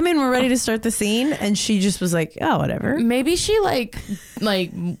like, "Come in, we're ready to start the scene." And she just was like, "Oh, whatever." Maybe she like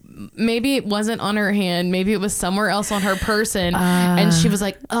maybe it wasn't on her hand, maybe it was somewhere else on her person, and she was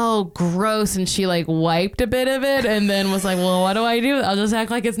like, "Oh, gross," and she like wiped a bit of it, and then was like, "Well, what do I do? I'll just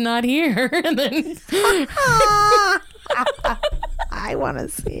act like it's not here." And then I want to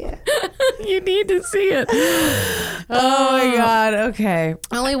see it. you need to see it. Oh my God. Okay.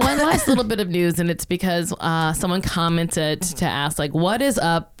 Only one last little bit of news, and it's because someone commented to ask, like, what is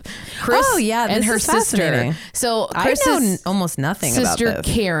up, Chris Oh, yeah, and this her is sister? fascinating. So I know Chris's almost nothing about sister this.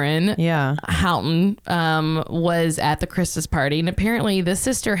 Karen Yeah. Houghton was at the Chris's party, and apparently this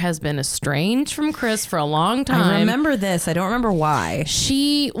sister has been estranged from Chris for a long time. I remember this. I don't remember why.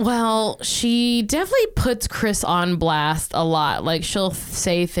 She definitely puts Chris on blast a lot. Like, she'll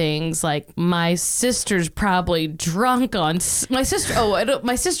say things like, "My sister's probably drunk on my sister.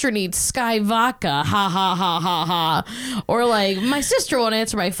 My sister needs Sky vodka. Ha ha ha ha ha." Or like, "My sister won't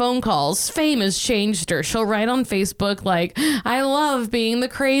answer my phone calls. Fame has changed her." She'll write on Facebook like, "I love being the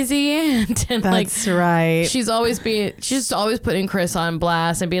crazy aunt." And That's like, right. she's always putting Chris on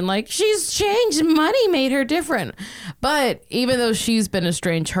blast and being like, "She's changed. Money made her different." But even though she's been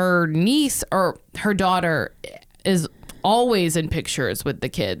estranged, her niece or her daughter is always in pictures with the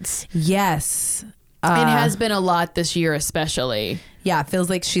kids. Yes. It has been a lot this year, especially. Yeah, it feels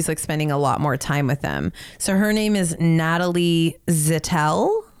like she's like spending a lot more time with them. So her name is Natalie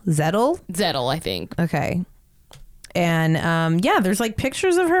Zettel. Zettel, I think. Okay. And yeah, there's like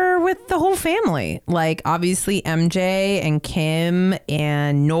pictures of her with the whole family. Like obviously MJ and Kim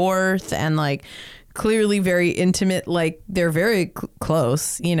and North, and like clearly very intimate. Like they're very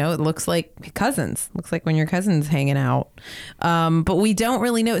close. You know, it looks like cousins. Looks like when your cousin's hanging out. But we don't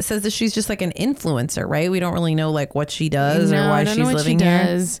really know. It says that she's just like an influencer, right? We don't really know like what she does or why she's living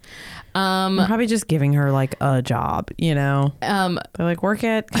here. We're probably just giving her like a job, you know. They're like, work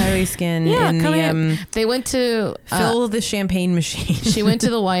at Kylie Skin in the they went to fill the champagne machine. she went to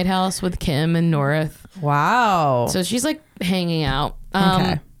the White House with Kim and North. Wow. So she's like hanging out.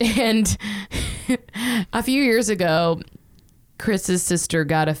 Okay. And a few years ago, Chris's sister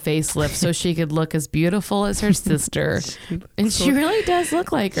got a facelift so she could look as beautiful as her sister. And she really does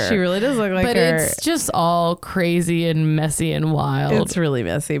look like her. She really does look like but her. it's just all crazy and messy and wild. It's really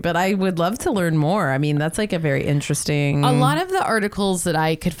messy, but I would love to learn more. I mean, that's like a very interesting. A lot of the articles that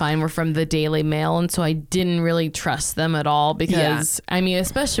I could find were from the Daily Mail, and so I didn't really trust them at all because, I mean,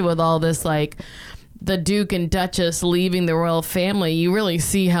 especially with all this, like, the Duke and Duchess leaving the royal family, you really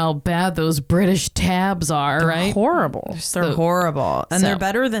see how bad those British tabs are, They're right? horrible. They're horrible. And they're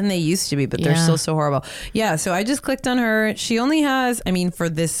better than they used to be, but they're still so horrible. Yeah, so I just clicked on her. She only has, I mean, for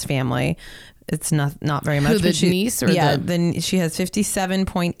this family, it's not very much. Who, the niece or then she has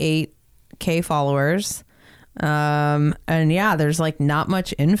 57.8K followers. And yeah, there's like not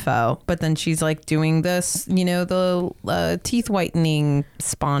much info, but then she's like doing this, you know, the teeth whitening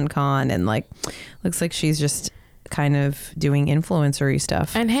SpawnCon, and like looks like she's just kind of doing influencery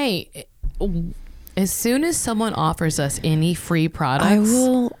stuff. And hey, as soon as someone offers us any free products, I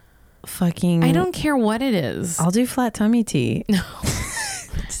will fucking, I don't care what it is. I'll do flat tummy tea. No.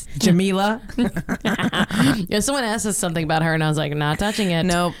 Jamila. Yeah, someone asked us something about her, and I was like, not touching it.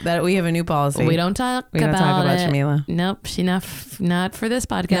 Nope, that we have a new policy. We don't talk about it. Jamila. Nope, she not for this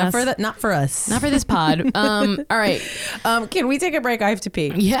podcast. Not for us. Not for this pod. All right. Can we take a break? I have to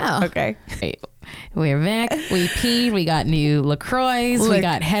pee. Yeah. Okay. We're back. We peed. We got new LaCroix. We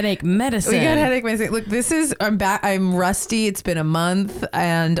got headache medicine. Look, I'm back. I'm rusty. It's been a month,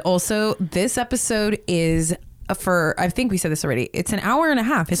 and also this episode is I think we said this already. It's an hour and a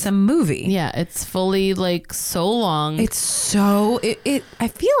half. It's a movie. Yeah, it's fully like so long. It's so I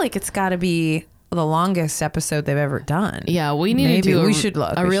feel like it's got to be the longest episode they've ever done. Yeah, we need to do we should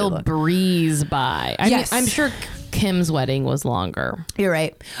look. a real breeze by. I mean, I'm sure Kim's wedding was longer. You're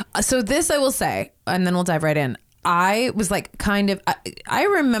right. So this I will say, and then we'll dive right in. I was like I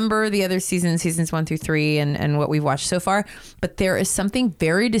remember the other seasons 1 through 3 and what we've watched so far, but there is something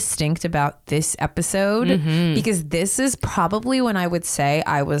very distinct about this episode because this is probably when I would say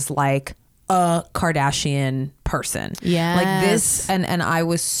I was like a Kardashian person. Yeah. Like this, and I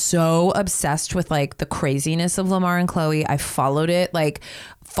was so obsessed with like the craziness of Lamar and Chloe. I followed it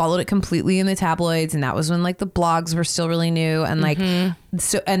completely in the tabloids, and that was when like the blogs were still really new, and like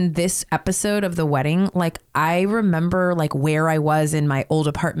so, and this episode of the wedding, like I remember like where I was in my old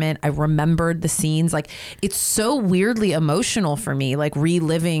apartment. I remembered the scenes. Like it's so weirdly emotional for me, like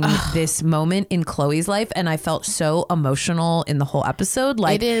reliving this moment in Chloe's life, and I felt so emotional in the whole episode,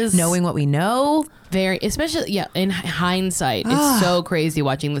 like it is knowing what we know. very, especially, in hindsight, it's so crazy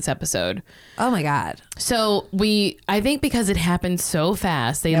watching this episode. Oh my God. So I think because it happened so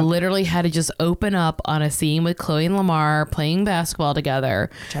fast, they literally had to just open up on a scene with Chloe and Lamar playing basketball together.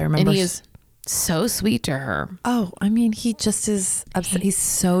 Which I remember. And he is so sweet to her. Oh, I mean, he just is obsessed. He's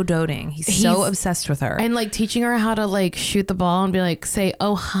so doting. He's so obsessed with her. And like teaching her how to like shoot the ball and be like, say,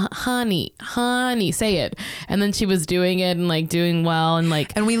 oh, honey, say it. And then she was doing it and like doing well.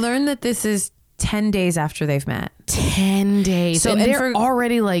 And we learned that this is 10 days after they've met. 10 days. So and they're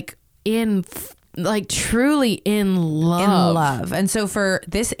already like truly in love. And so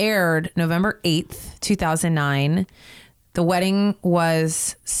this aired November 8th, 2009. The wedding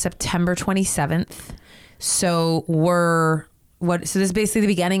was September 27th. So so this is basically the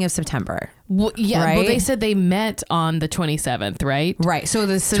beginning of September. Well, yeah. Right? Well, they said they met on the 27th, right? Right. So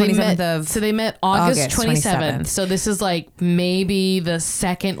the 27th So they met August 27th. So this is like maybe the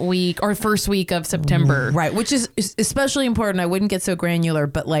second week or first week of September. Right. Which is especially important. I wouldn't get so granular,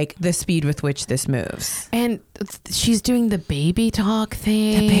 but like the speed with which this moves. And she's doing the baby talk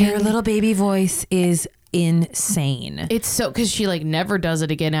thing. Her little baby voice is insane. It's so, because she like never does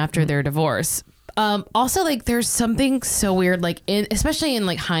it again after their divorce. Also, like there's something so weird, like especially in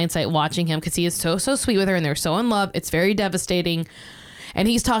like hindsight watching him, because he is so sweet with her and they're so in love. It's very devastating, and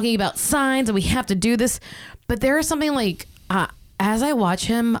he's talking about signs and we have to do this. But there is something like as I watch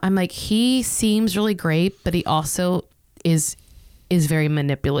him, I'm like, he seems really great, but he also is very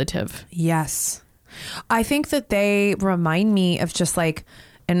manipulative. Yes, I think that they remind me of just like,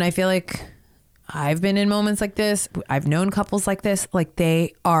 and I feel like I've been in moments like this. I've known couples like this. Like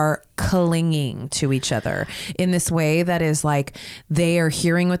they are clinging to each other in this way that is like they are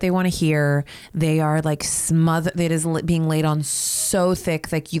hearing what they want to hear. They are like smothered. It is being laid on so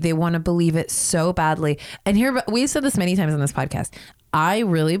thick. Like they want to believe it so badly. And here, we've said this many times on this podcast. I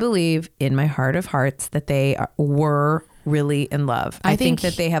really believe in my heart of hearts that they were really in love. I think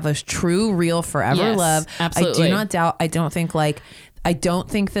that they have a true, real, forever love. Absolutely. I do not doubt. I don't think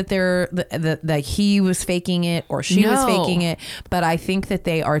that they're that he was faking it or she was faking it, but I think that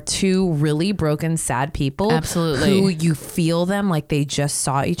they are two really broken, sad people. Absolutely. Who you feel them like they just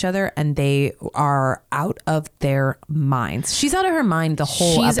saw each other and they are out of their minds. She's out of her mind the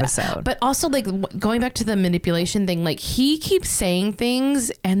whole episode. But also like going back to the manipulation thing, like he keeps saying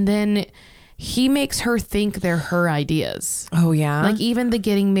things and then he makes her think they're her ideas. Oh yeah. Like even the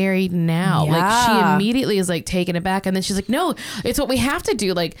getting married now, like she immediately is like taken aback. And then she's like, no, it's what we have to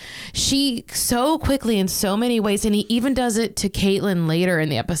do. Like she so quickly in so many ways. And he even does it to Caitlin later in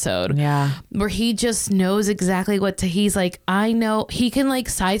the episode. Yeah. Where he just knows exactly he's like, I know he can like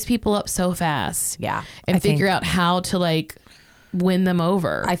size people up so fast. Yeah. And figure out how to like win them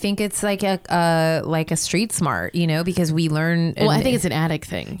over. I think it's like a street smart, because we learn. Well, I think it's an addict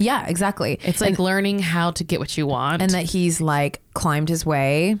thing. Yeah, exactly. It's like learning how to get what you want. And that he's like climbed his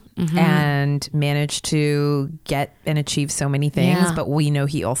way and managed to get and achieve so many things. Yeah. But we know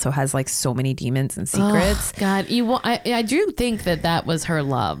he also has like so many demons and secrets. Oh, God, I do think that was her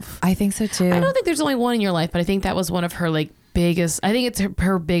love. I think so too. I don't think there's only one in your life, but I think that was one of her like biggest. I think it's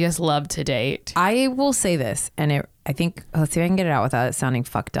her biggest love to date. I will say this, and I think, let's see if I can get it out without it sounding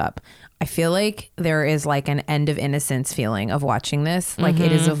fucked up. I feel like there is like an end of innocence feeling of watching this. Like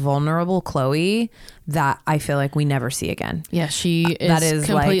it is a vulnerable Chloe that I feel like we never see again. Yeah, she is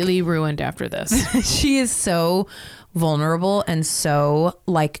completely ruined after this. She is so vulnerable and so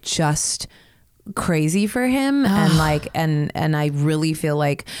like just crazy for him and like and I really feel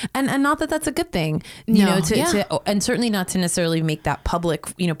like and not that that's a good thing to and certainly not to necessarily make that public,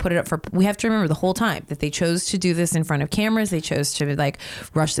 put it up for. We have to remember the whole time that they chose to do this in front of cameras. They chose to like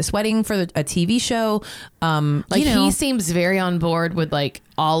rush this wedding for a TV show. He seems very on board with like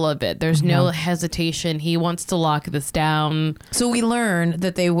all of it. There's no hesitation. He wants to lock this down. So we learn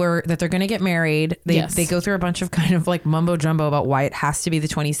that they're going to get married. They go through a bunch of kind of like mumbo jumbo about why it has to be the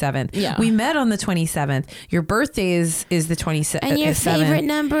 27th. Yeah. We met on the 27th. Your birthday is the 27th. And your favorite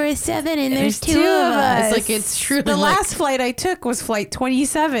number is 7 and there's two of us. Like it's truly the last flight I took was flight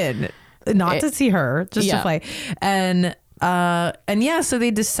 27. Not to see her, just to fly. And so they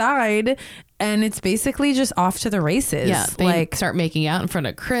decide. And it's basically just off to the races. Yeah, they start making out in front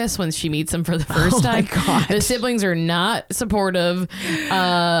of Chris when she meets him for the first time. Oh my God. The siblings are not supportive.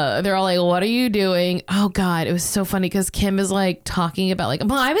 They're all like, what are you doing? Oh God, it was so funny because Kim is like talking about like,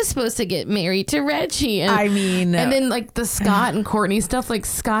 well, I was supposed to get married to Reggie. And then like the Scott and Courtney stuff, like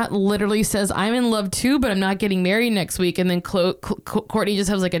Scott literally says, I'm in love too, but I'm not getting married next week. And then Courtney just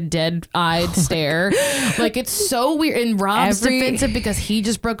has like a dead-eyed stare. Like it's so weird. And Rob's defensive because he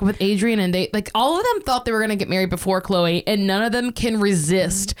just broke up with Adrian and like all of them thought they were going to get married before Chloe, and none of them can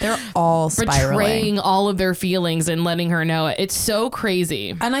resist They're all spiraling. betraying all of their feelings and letting her know it. It's so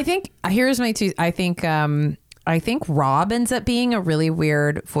crazy. And I think here's my two. I think Rob ends up being a really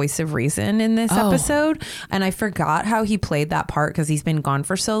weird voice of reason in this episode. And I forgot how he played that part because he's been gone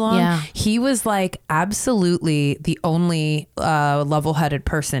for so long. Yeah. He was like absolutely the only level-headed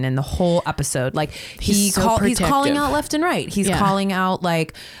person in the whole episode. Like he's calling out left and right. He's calling out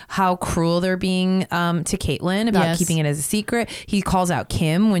like how cruel they're being to Caitlyn about keeping it as a secret. He calls out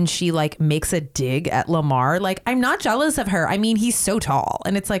Kim when she like makes a dig at Lamar. Like, I'm not jealous of her. I mean, he's so tall.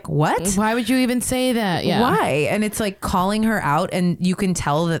 And it's like, what? Why would you even say that? Yeah. Why? And it's like calling her out, and you can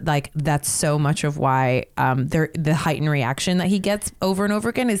tell that like that's so much of why the heightened reaction that he gets over and over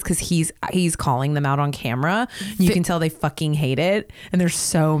again is because he's calling them out on camera. You can tell they fucking hate it, and they're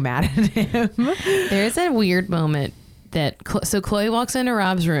so mad at him. There's a weird moment that so Chloe walks into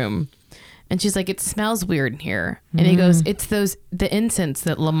Rob's room, and she's like, "It smells weird in here," and he goes, "It's the incense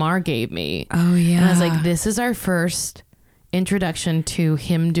that Lamar gave me." Oh yeah. And I was like, "This is our first introduction to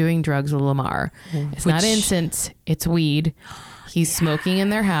him doing drugs with Lamar. It's not incense, it's weed. He's smoking in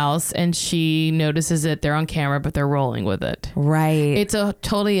their house, and she notices it. They're on camera, but they're rolling with it. Right. It's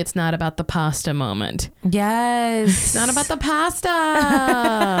not about the pasta moment. Yes. It's not about the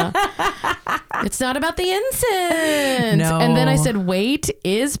pasta. It's not about the incense. No. And then I said, wait,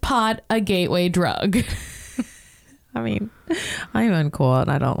 is pot a gateway drug? I mean, I'm uncool and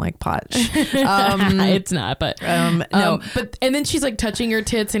I don't like pot. It's not, but no. But and then she's like touching her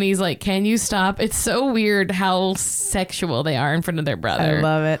tits, and he's like, "Can you stop?" It's so weird how sexual they are in front of their brother. I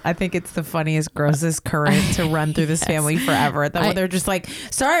love it. I think it's the funniest, grossest current to run through this family forever. That they're just like,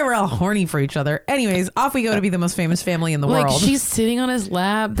 sorry, we're all horny for each other. Anyways, off we go to be the most famous family in the like, world. She's sitting on his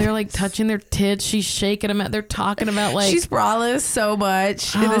lap. They're like touching their tits. She's shaking them out. They're talking about like she's braless so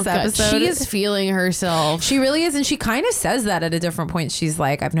much in this God, episode. she is feeling herself. She really is, and she kind of says that at a different point. She's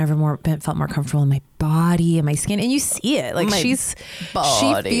like, I've never felt more comfortable in my body and my skin, and you see it. Like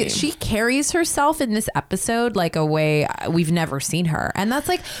she carries herself in this episode like a way we've never seen her, and that's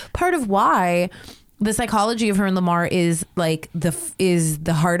like part of why the psychology of her and Lamar is like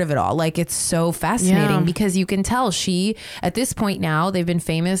the heart of it all. Like, it's so fascinating because you can tell she, at this point now, they've been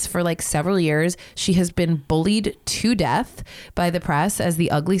famous for like several years. She has been bullied to death by the press as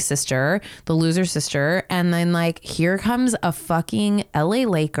the ugly sister, the loser sister. And then like, here comes a fucking LA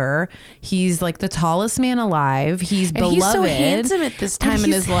Laker. He's like the tallest man alive. He's beloved. He's so handsome at this time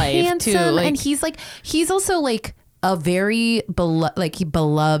in his life too. Like, and he's also like a very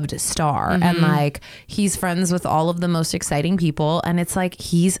beloved star, and like he's friends with all of the most exciting people, and it's like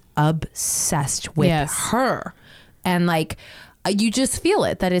he's obsessed with her, and like you just feel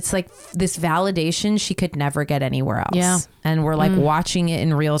it, that it's like this validation she could never get anywhere else. And we're like watching it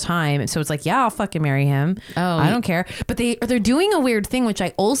in real time, so it's like, yeah, I'll fucking marry him. I don't care. But they're doing a weird thing, which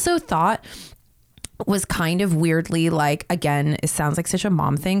I also thought was kind of weirdly, like, again, it sounds like such a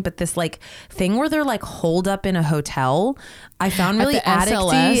mom thing, but this like thing where they're like holed up in a hotel, I found really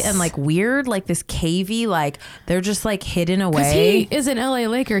addicty and like weird, like this cavey, like they're just like hidden away. He is an LA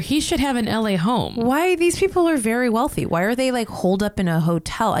Laker. He should have an LA home. Why? These people are very wealthy. Why are they like holed up in a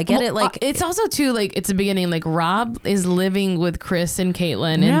hotel? I get it. Like, it's also too, like, it's the beginning. Like, Rob is living with Chris and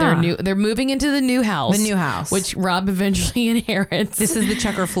Caitlyn, and they're moving into the new house, which Rob eventually inherits. This is the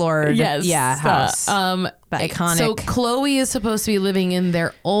checker floored, house. Iconic. So Chloe is supposed to be living in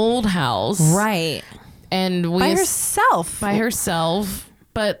their old house, right? And by herself,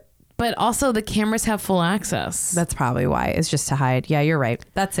 but also the cameras have full access. That's probably why. It's just to hide. Yeah, you're right.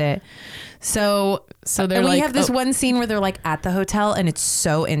 That's it. So they're we have this one scene where they're like at the hotel, and it's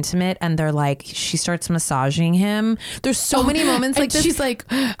so intimate, and they're like, she starts massaging him. There's so many moments like this. She's like,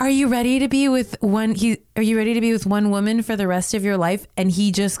 are you ready to be with one? Are you ready to be with one woman for the rest of your life? And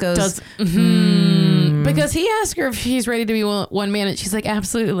he just goes, because he asked her if she's ready to be one man, and she's like,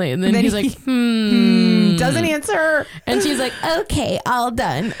 absolutely. And then he's like, doesn't answer. And she's like, okay, all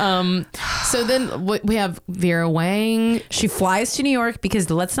done. So then we have Vera Wang. She flies to New York because,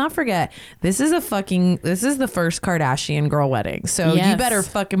 let's not forget, this is the first Kardashian girl wedding. So you better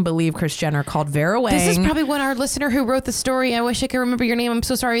fucking believe Kris Jenner called Vera Wang. This is probably when our listener who wrote the story, I wish I could remember your name. I'm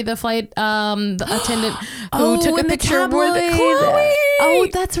so sorry. The flight the attendant who took a picture with Chloe. Oh,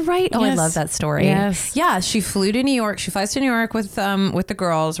 that's right. Oh, I love that story. Yes. Yeah, she flew to New York. She flies to New York with the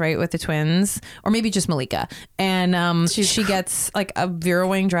girls, right? With the twins, or maybe just Malika. And she gets like a Vera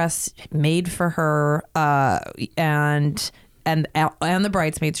Wang dress made for her, and the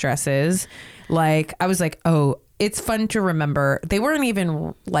bridesmaids dresses. Like, I was like, oh, it's fun to remember. They weren't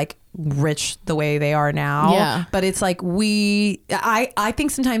even like rich the way they are now. Yeah. But it's like I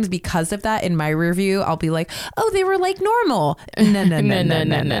think sometimes because of that in my review, I'll be like, oh, they were like normal. No.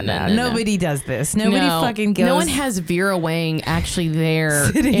 Nobody does this. Nobody fucking goes. No one has Vera Wang actually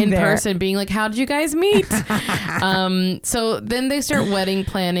there in person being like, how did you guys meet? So then they start wedding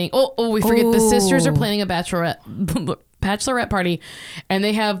planning. We forget the sisters are planning a bachelorette party, and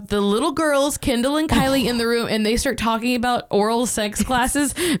they have the little girls, Kendall and Kylie, in the room, and they start talking about oral sex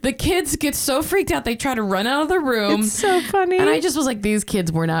classes. The kids get so freaked out they try to run out of the room. It's so funny. And I just was like, these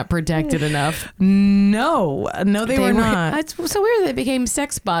kids were not protected enough. No, they were not. It's so weird they became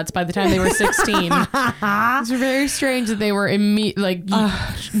sex bots by the time they were 16. It's very strange that they were like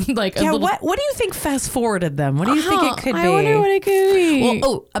yeah, what do you think fast forwarded them? What do you think it could be? I wonder what it could be.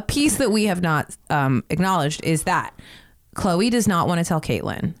 Well, a piece that we have not acknowledged is that Chloe does not want to tell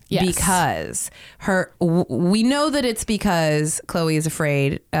Caitlyn because we know that it's because Chloe is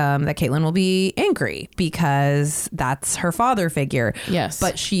afraid that Caitlyn will be angry because that's her father figure. Yes.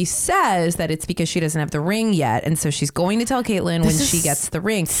 But she says that it's because she doesn't have the ring yet. And so she's going to tell Caitlyn when she gets the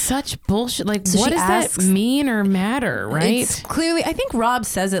ring. Such bullshit. Like, so what does that mean or matter, right? It's clearly, I think Rob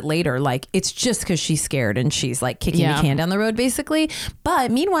says it later, like it's just because she's scared and she's like kicking the can down the road basically.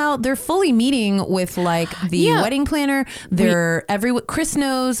 But meanwhile, they're fully meeting with like the wedding planner. Chris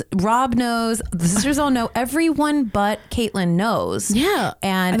knows, Rob knows, the sisters all know, everyone but Caitlyn knows. Yeah.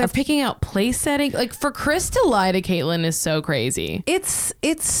 And they're picking out place setting. Like, for Chris to lie to Caitlyn is so crazy. It's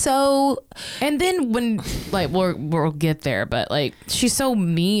so. And then when, like, we'll get there, but like, she's so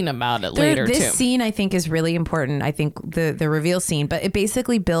mean about it later too. This scene I think is really important. I think the reveal scene, but it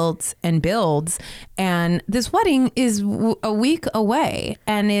basically builds and builds, and this wedding is a week away,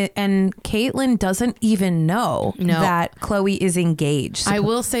 and Caitlyn doesn't even know that Chloe is engaged. I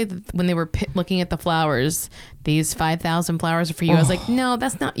will say that when they were looking at the flowers, these 5,000 flowers are for you. I was like, no,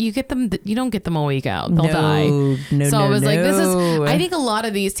 that's not. You get them. You don't get them a week out. They'll die. So I was like, this is. I think a lot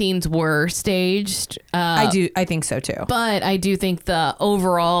of these scenes were staged. I think so too. But I do think the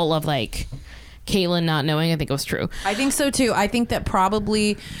overall of like Caitlyn not knowing, I think it was true. I think so too. I think that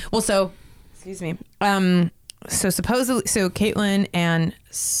probably. Well, so excuse me. So supposedly, Caitlyn and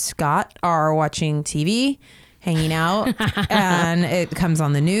Scott are watching TV, hanging out, and it comes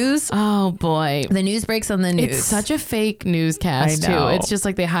on the news. Oh boy, the news breaks on the news. It's such a fake newscast too. It's just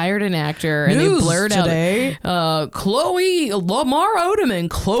like they hired an actor and News they blurred today. out Chloe Lamar Odom and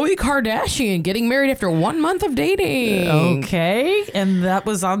Khloe Kardashian getting married after 1 month of dating. Okay, and that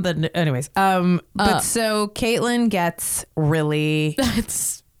was on the anyways. But so Caitlyn gets really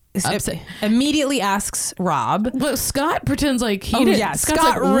immediately asks Rob. But Scott pretends like he did. Yeah, Scott's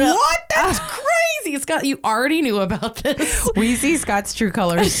Scott. like, what? That's crazy. Scott, you already knew about this. We see Scott's true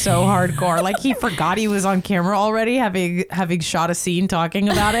colors so hardcore. Like he forgot he was on camera already, having shot a scene talking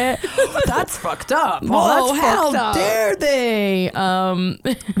about it. That's fucked up. Oh, how dare they?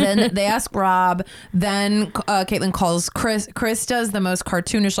 Then they ask Rob. Then Caitlyn calls Chris. Chris does the most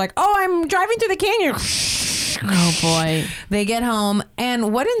cartoonish, like, "Oh, I'm driving through the canyon." Oh boy. They get home,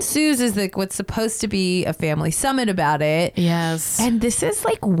 and what ensues is like what's supposed to be a family summit about it. Yes. And this is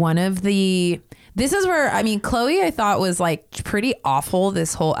like this is where, I mean, Chloe, I thought was like pretty awful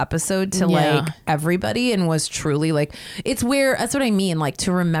this whole episode to like everybody, and was truly like, it's where, that's what I mean, like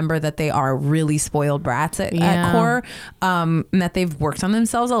to remember that they are really spoiled brats at core, and that they've worked on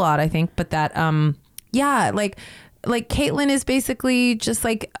themselves a lot, I think, but that, like Caitlyn is basically just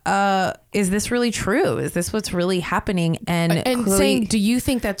like, is this really true? Is this what's really happening? And Chloe, saying, do you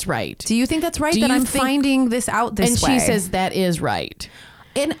think that's right? Do you think that's right that I'm finding this out this way? And she says that is right.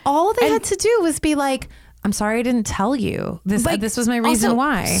 And all they had to do was be like, I'm sorry I didn't tell you. This was my reason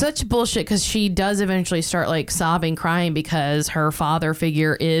why. Such bullshit, because she does eventually start like sobbing, crying because her father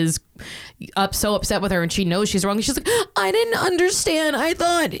figure is so upset with her, and she knows she's wrong. And she's like, I didn't understand. I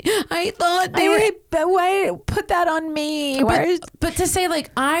thought they were. But why put that on me? But to say like,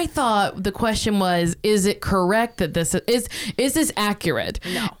 I thought the question was, is it correct that this is this accurate?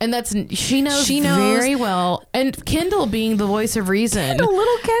 No. And that's she knows very well. And Kendall being the voice of reason,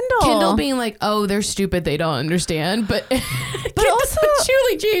 little Kendall being like, oh, they're stupid, they don't understand. But also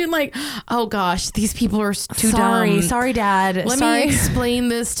Julie Jean like, oh gosh, these people are too dumb. Sorry, Dad. Let me explain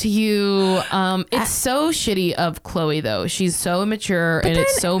this to you. It's so shitty of Chloe though. She's so immature and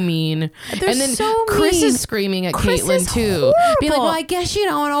it's so mean. And then Chris is screaming at Caitlyn too, being like, well, I guess you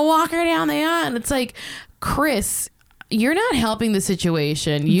don't want to walk her down the aisle. And it's like, Chris, you're not helping the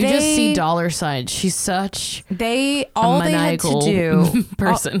situation. You just see dollar signs. She's such all they had to do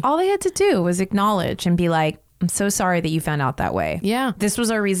person. All they had to do was acknowledge and be like, I'm so sorry that you found out that way. Yeah. This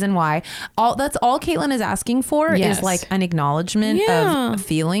was our reason why. That's all Caitlyn is asking for Yes. is like an acknowledgement of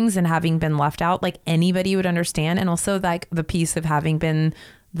feelings and having been left out. Like anybody would understand. And also like the piece of having been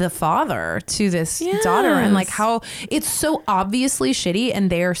the father to this daughter, and like how it's so obviously shitty and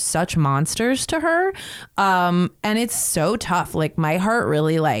they are such monsters to her. And it's so tough. Like my heart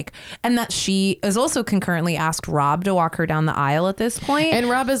really like, and that she is also concurrently asked Rob to walk her down the aisle at this point. And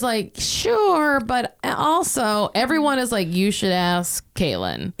Rob is like, sure, but also everyone is like, you should ask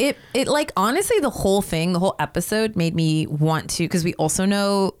Caitlyn. It like honestly the whole episode made me want to, because we also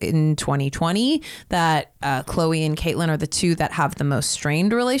know in 2020 that Chloe and Caitlyn are the two that have the most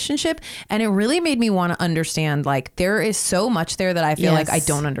strained relationship, and it really made me want to understand like there is so much there that I feel like I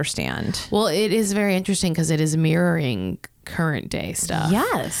don't understand. Well, it is very interesting because it is mirroring current day stuff.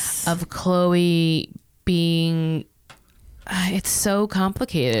 Yes. Of Chloe being it's so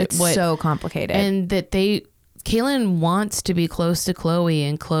complicated. It's so complicated. And that Caitlyn wants to be close to Chloe,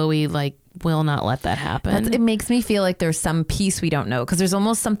 and Chloe like will not let that happen. It makes me feel like there's some piece we don't know, because there's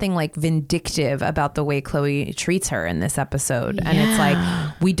almost something like vindictive about the way Chloe treats her in this episode. And it's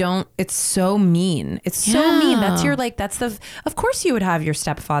like, it's so mean. It's so mean. That's of course you would have your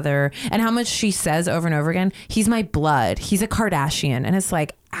stepfather, and how much she says over and over again, he's my blood. He's a Kardashian. And it's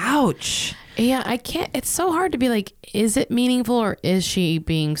like, ouch. Yeah, I can't. It's so hard to be like, is it meaningful or is she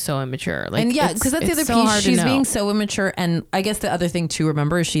being so immature? Like, and because that's the other piece. She's being so immature, and I guess the other thing to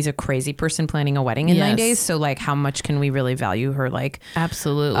remember is she's a crazy person planning a wedding in 9 days. So like, how much can we really value her? Like,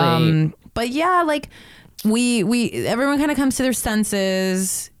 absolutely. But yeah, like everyone kind of comes to their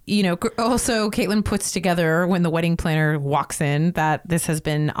senses. You know, also Caitlyn puts together when the wedding planner walks in that this has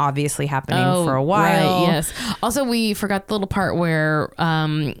been obviously happening for a while. Right, yes. Also, we forgot the little part where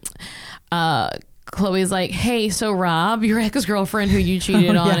Chloe's like, hey, so Rob, your ex-girlfriend who you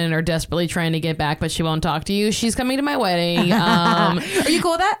cheated on and are desperately trying to get back, but she won't talk to you. She's coming to my wedding. Are you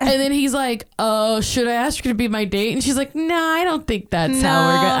cool with that? And then he's like, oh, should I ask her to be my date? And she's like, nah, I don't think that's how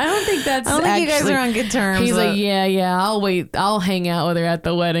we're going. I don't think that's I don't think you guys are on good terms. He's like, yeah, I'll wait. I'll hang out with her at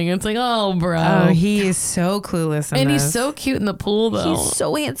the wedding. It's like, oh, bro. Oh, he is so clueless in this. He's so cute in the pool, though. He's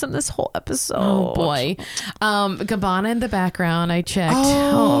so handsome this whole episode. Oh, boy. Gabbana in the background, I checked.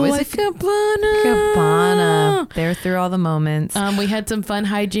 Oh, is it Gabbana? Gabbana. They're through all the moments. We had some fun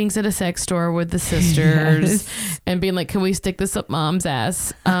hijinks at a sex store with the sisters and being like, can we stick this up mom's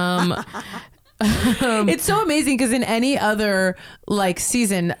ass? It's so amazing because in any other like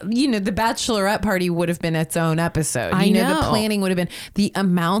season, you know, the bachelorette party would have been its own episode. I know. The planning would have been the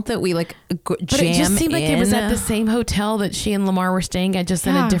amount that we like jam. But it just seemed like it was at the same hotel that she and Lamar were staying at, just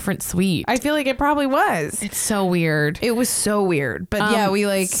in a different suite. I feel like it probably was. It's so weird. It was so weird. But yeah, we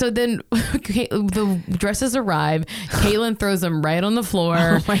like. So then the dresses arrive. Caitlyn throws them right on the floor.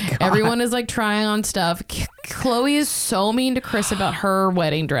 Oh my God. Everyone is like trying on stuff. Chloe is so mean to Chris about her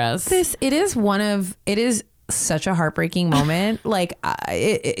wedding dress. It is such a heartbreaking moment. Like,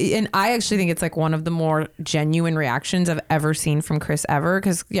 and I actually think it's like one of the more genuine reactions I've ever seen from Chris ever.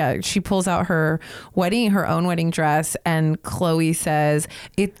 Because she pulls out her own wedding dress, and Chloe says,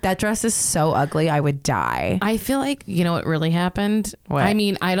 "That dress is so ugly, I would die." I feel like, you know what really happened? What? I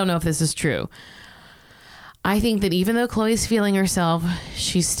mean, I don't know if this is true. I think that even though Chloe's feeling herself,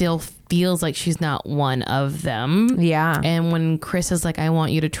 she still feels like she's not one of them. Yeah. And when Chris is like, I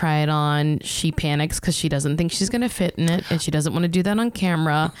want you to try it on, she panics because she doesn't think she's going to fit in it, and she doesn't want to do that on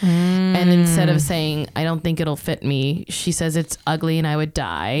camera. And instead of saying, I don't think it'll fit me, she says it's ugly and I would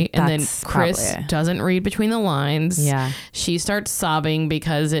die. And then Chris doesn't read between the lines. Yeah. She starts sobbing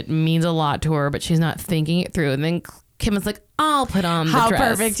because it means a lot to her, but she's not thinking it through. And then Kim is like, I'll put on the dress. How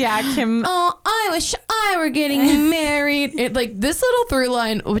perfect. Yeah, Kim. Oh, I wish I were getting married. It like this little through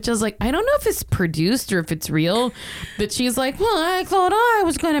line, which is like, I don't know if it's produced or if it's real, but she's like, well, I thought I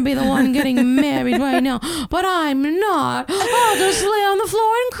was going to be the one getting married right now, but I'm not. I'll just lay on the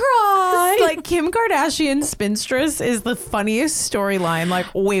floor and cry. It's like Kim Kardashian spinstress is the funniest storyline. Like,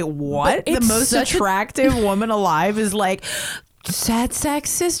 wait, what? The most attractive woman alive is like, sad sack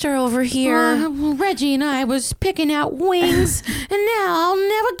sister over here. Reggie and I was picking out wings, and now I'll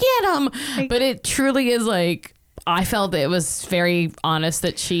never get them. But it truly is like, I felt that it was very honest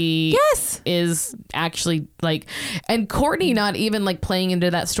that she is actually like, and Courtney not even like playing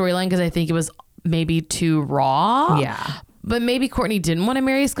into that storyline because I think it was maybe too raw. Yeah. But maybe Courtney didn't want to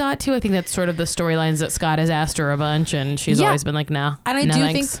marry Scott too. I think that's sort of the storylines that Scott has asked her a bunch, and she's always been like, "No." And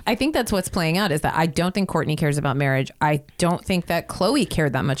I think that's what's playing out is that I don't think Courtney cares about marriage. I don't think that Chloe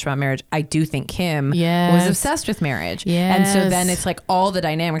cared that much about marriage. I do think Kim was obsessed with marriage. And so then it's like all the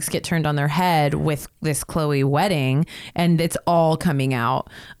dynamics get turned on their head with this Chloe wedding, and it's all coming out.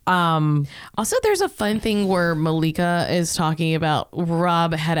 Also, there's a fun thing where Malika is talking about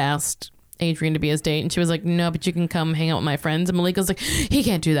Rob had asked Adrian to be his date, and she was like, "No, but you can come hang out with my friends." And Malika's like, "He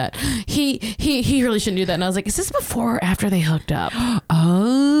can't do that. He really shouldn't do that." And I was like, "Is this before or after they hooked up?"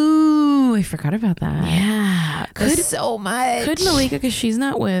 Oh, I forgot about that. Yeah, There's so much. Could Malika, because she's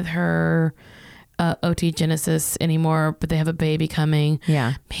not with her OT Genesis anymore, but they have a baby coming.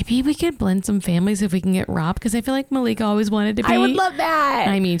 Yeah, maybe we could blend some families if we can get Rob, because I feel like Malika always wanted to be. I would love that.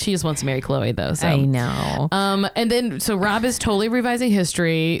 I mean, she just wants to marry Chloe though. So I know. And then so Rob is totally revising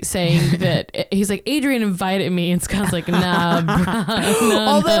history, saying that he's like, Adrian invited me, and Scott's like, "Nah, bro, no,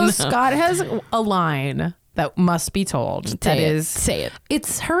 Although no." Scott has a line that must be told. Say it.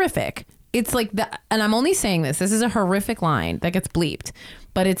 It's horrific. It's like that, and I'm only saying this. This is a horrific line that gets bleeped,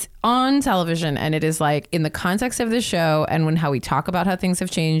 but it's on television, and it is like in the context of the show, and when how we talk about how things have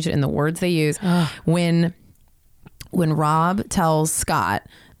changed and the words they use. When Rob tells Scott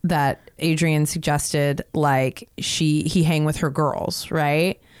that Adrian suggested like he hang with her girls,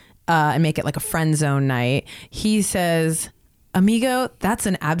 right, and make it like a friend zone night, he says, "Amigo, that's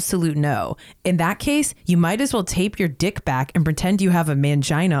an absolute no. In that case, you might as well tape your dick back and pretend you have a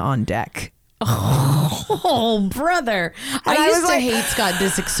mangina on deck." Oh, brother. I used to hate Scott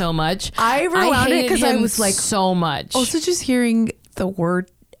Disick so much. I rewound it because I was like, so much. Also, just hearing the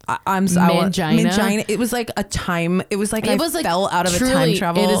word Mangina. It was like a time. It was like I fell out of truly, a time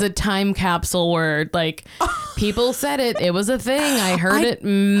travel. It is a time capsule word. Like people said it. It was a thing. I heard it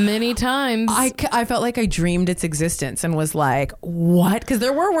many times. I felt like I dreamed its existence and was like, what? Because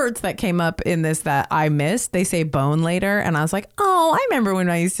there were words that came up in this that I missed. They say bone later, and I was like, oh, I remember when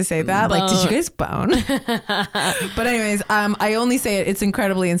I used to say that. Like, did you guys bone? But anyways, I only say it. It's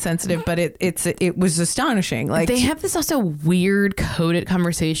incredibly insensitive, but it was astonishing. Like they have this also weird coded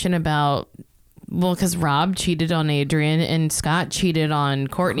conversation about, well, because Rob cheated on Adrian and Scott cheated on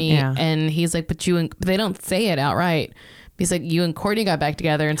Courtney, and he's like, but they don't say it outright. He's like, you and Courtney got back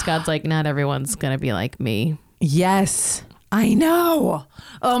together, and Scott's like, not everyone's gonna be like me. Yes, I know.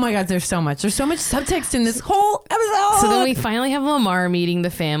 Oh my God, there's so much subtext in this whole episode. So then we finally have Lamar meeting the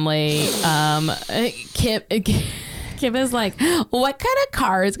family. Kim is like, what kind of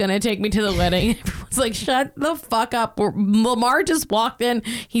car is going to take me to the wedding? Everyone's like, shut the fuck up. Lamar just walked in.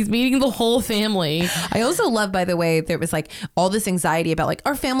 He's meeting the whole family. I also love, by the way, there was like all this anxiety about like,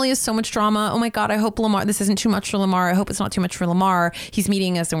 our family is so much drama. Oh my God, I hope this isn't too much for Lamar. I hope it's not too much for Lamar. He's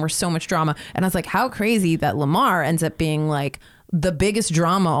meeting us and we're so much drama. And I was like, how crazy that Lamar ends up being like the biggest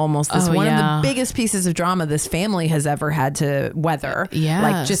drama, almost this one of the biggest pieces of drama this family has ever had to weather.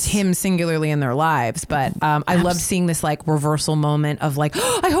 Like just him singularly in their lives. But I loved seeing this like reversal moment of like,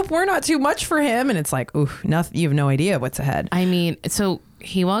 oh, I hope we're not too much for him. And it's like, ooh, nothing, you have no idea what's ahead. I mean, so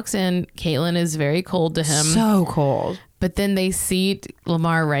he walks in, Caitlyn is very cold to him. So cold. But then they seat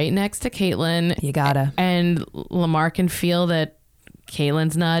Lamar right next to Caitlyn. You gotta. And Lamar can feel that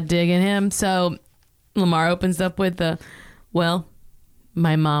Caitlyn's not digging him. So Lamar opens up with well,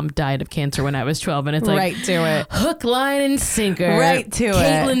 my mom died of cancer when I was 12, and it's like, right to it. Hook, line, and sinker. Right to it.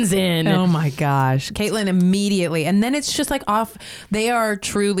 Caitlyn's in. Oh my gosh. Caitlyn immediately. And then it's just like off. They are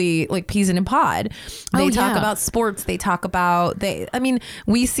truly like peas in a pod. They talk about sports. They talk about,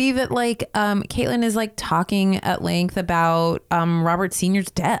 we see that like Caitlyn is like talking at length about Robert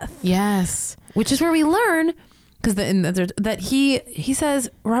Sr.'s death. Yes. Which is where we learn, because that he says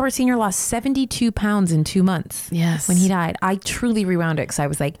Robert Sr. lost 72 pounds in 2 months. Yes. When he died. I truly rewound it because I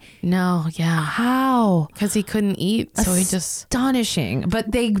was like, no, yeah. How? Because he couldn't eat. So he just. Astonishing.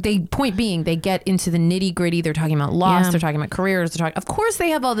 But they point being, they get into the nitty gritty. They're talking about loss. They're talking about careers. Of course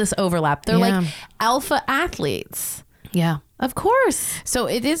they have all this overlap. They're like alpha athletes. Yeah. Of course. So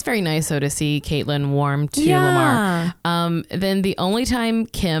it is very nice, though, to see Caitlyn warm to Lamar. Then the only time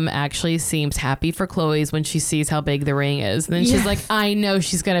Kim actually seems happy for Chloe is when she sees how big the ring is. And then she's like, I know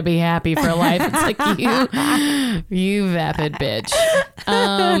she's going to be happy for life. It's like, you vapid bitch.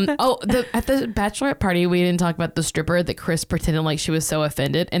 At the bachelorette party, we didn't talk about the stripper that Chris pretended like she was so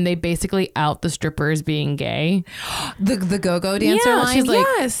offended. And they basically out the stripper as being gay. The go-go dancer line? She's like,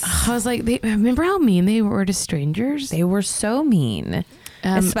 yes. I was like, remember how mean they were to strangers? They were so mean.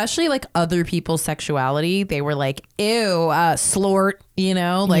 especially like other people's sexuality. They were like, ew, slort, you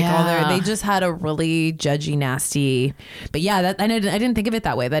know, like they just had a really judgy, nasty, but yeah, that I didn't think of it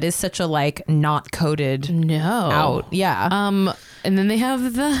that way. That is such a like not coded out. Yeah. And then they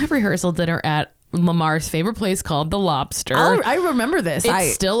have the rehearsal dinner at Lamar's favorite place called The Lobster. I remember this.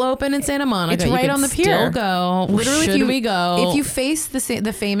 It's still open in Santa Monica. It's right on the pier. Still go. Literally, Should we go? If you face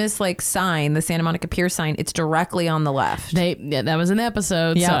the famous like sign, the Santa Monica Pier sign, it's directly on the left. That was an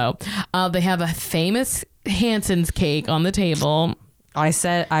episode. Yep. So they have a famous Hanson's cake on the table.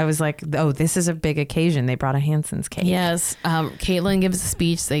 I was like, oh, this is a big occasion. They brought a Hanson's cake. Yes. Caitlyn gives a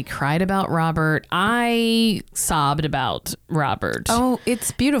speech. They cried about Robert. I sobbed about Robert. Oh,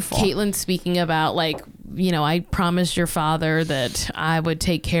 it's beautiful. Caitlyn speaking about like, you know, I promised your father that I would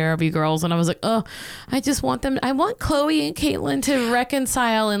take care of you girls. And I was like, oh, I just want them. I want Chloe and Caitlyn to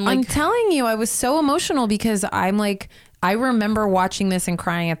reconcile. And like, I'm telling you, I was so emotional because I'm like, I remember watching this and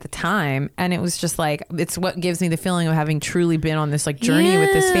crying at the time, and it was just like, it's what gives me the feeling of having truly been on this like journey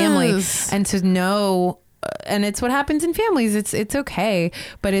with this family, and to know, and it's what happens in families. It's okay,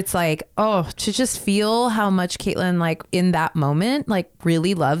 but it's like, oh, to just feel how much Caitlyn like in that moment like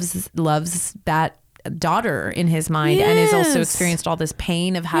really loves that daughter in his mind, and has also experienced all this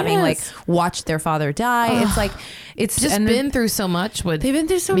pain of having like watched their father die. It's like, it's just been through so much. They've been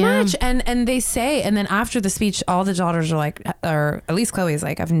through so much, and they say, and then after the speech, all the daughters are like, or at least Chloe's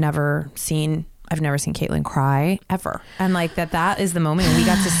like, I've never seen Caitlyn cry ever, and like that is the moment, and we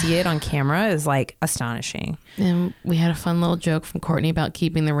got to see it on camera is like astonishing. And we had a fun little joke from Courtney about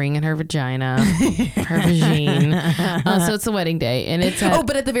keeping the ring in her vagina, her vagine. So it's the wedding day, and it's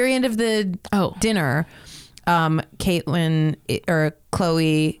but at the very end of the dinner, Caitlyn or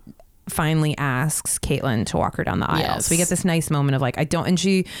Chloe finally asks Caitlyn to walk her down the aisle. Yes. So we get this nice moment of like, and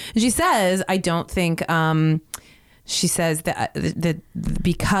she says, I don't think. She says that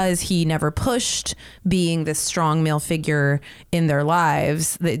because he never pushed being this strong male figure in their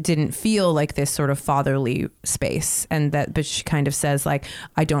lives, that didn't feel like this sort of fatherly space. But she kind of says like,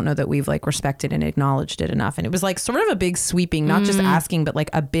 I don't know that we've like respected and acknowledged it enough. And it was like sort of a big sweeping, not just asking, but like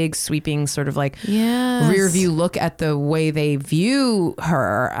a big sweeping sort of like rear view look at the way they view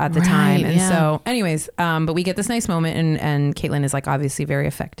her at the time. And so anyways, but we get this nice moment, and Caitlyn is like obviously very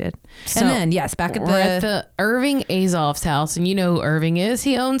affected. So, and then yes, back at the Irving Azov's house, and you know who Irving is.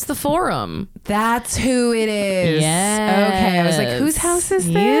 He owns the Forum. That's who it is. Yes. Okay. I was like, whose house is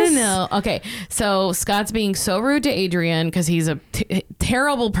this? You know. Okay. So Scott's being so rude to Adrian because he's a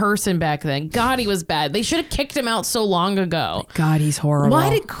terrible person back then. God, he was bad. They should have kicked him out so long ago. God, he's horrible. Why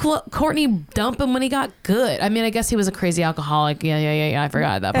did Courtney dump him when he got good? I mean, I guess he was a crazy alcoholic. Yeah. I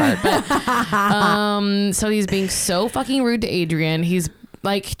forgot that part. But so he's being so fucking rude to Adrian. He's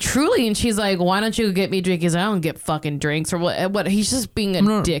like, truly, and she's like, why don't you get me drinks? He's like, I don't get fucking drinks or what. He's just being a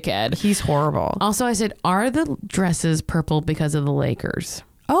dickhead. He's horrible. Also, I said, are the dresses purple because of the Lakers?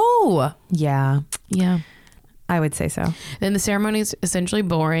 Oh, yeah. I would say so. Then the ceremony is essentially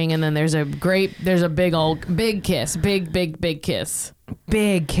boring, and then there's a big kiss. Big kiss.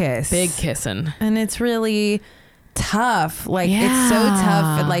 Big kissing. And it's really tough. Like, it's so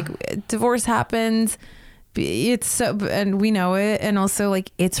tough. And like, divorce happens. It's so, and we know it, and also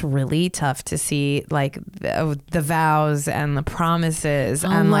like it's really tough to see like the vows and the promises.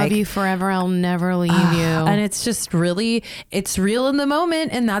 I'll and love like, you forever. I'll never leave you. And it's just really, it's real in the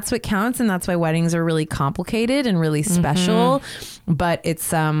moment, and that's what counts. And that's why weddings are really complicated and really special. But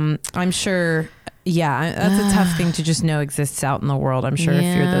it's I'm sure. Yeah, that's a tough thing to just know exists out in the world. I'm sure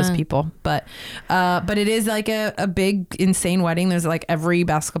if you're those people, but it is like a big insane wedding. There's like every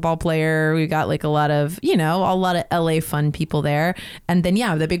basketball player. We got like a lot of LA fun people there, and then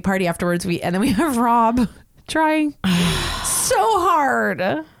the big party afterwards. We have Rob trying so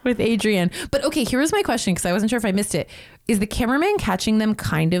hard with Adrian. But okay, here was my question because I wasn't sure if I missed it. Is the cameraman catching them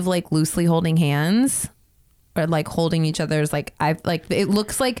kind of like loosely holding hands? Or like holding each other's it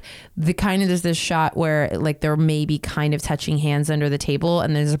looks like there's this shot where like they're maybe kind of touching hands under the table,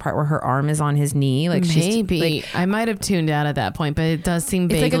 and there's a part where her arm is on his knee. Like maybe I might have tuned out at that point, but it does seem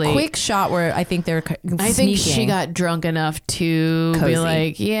vaguely. It's like a quick shot where I think they're. I think she got drunk enough to Cozy. be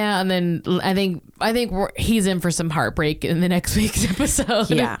like, and then I think he's in for some heartbreak in the next week's episode.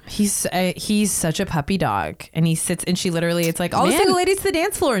 Yeah, he's such a puppy dog, and he sits, and she literally, it's like all the single ladies to the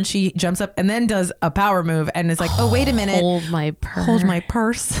dance floor, and she jumps up and then does a power move. And it's like, oh, wait a minute. Hold my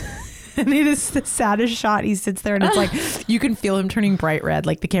purse. And it is the saddest shot. He sits there, and it's like, you can feel him turning bright red.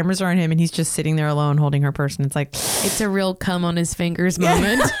 Like the cameras are on him, and he's just sitting there alone holding her purse. And it's like, it's a real cum on his fingers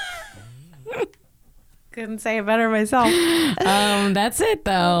moment. Couldn't say it better myself. That's it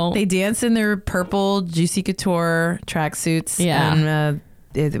though. They dance in their purple Juicy Couture tracksuits. Yeah. And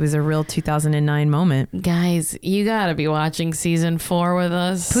it was a real 2009 moment. Guys, you gotta be watching season 4 with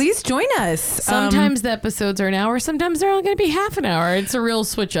us. Please join us. Sometimes the episodes are an hour, sometimes they're only gonna be half an hour. It's a real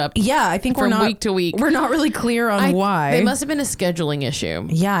switch up. Yeah, I think from week to week. We're not really clear on why. They must have been a scheduling issue.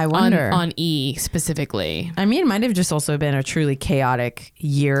 Yeah, I wonder. On E specifically. I mean, it might have just also been a truly chaotic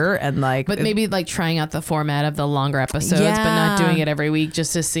year and like. But maybe like trying out the format of the longer episodes, but not doing it every week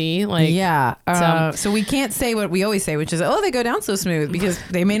just to see. Like, yeah. So we can't say what we always say, which is, oh, they go down so smooth, because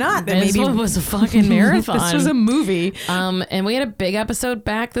they may not. This one was a fucking marathon. This was a movie. And we had a big episode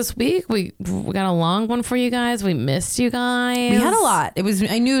back this week. We got a long one for you guys. We missed you guys. We had a lot.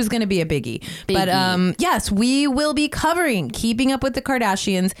 I knew it was going to be a biggie. But yes, we will be covering Keeping Up with the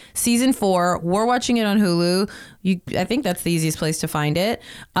Kardashians season 4. We're watching it on Hulu. I think that's the easiest place to find it.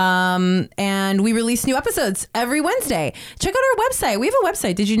 And we release new episodes every Wednesday. Check out our website. We have a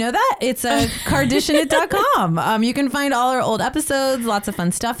website. Did you know that? It's Kardashianit.com. You can find all our old episodes, lots of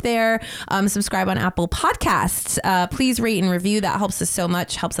fun stuff there. Subscribe on Apple Podcasts. Please rate and review. That helps us so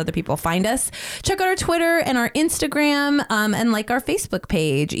much, helps other people find us. Check out our Twitter and our Instagram, and like our Facebook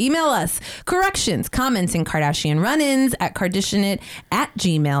page. Email us corrections, comments, and Kardashian run-ins at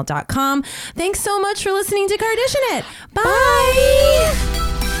kardashianit@gmail.com. Thanks so much for listening to Kardashian It. Bye.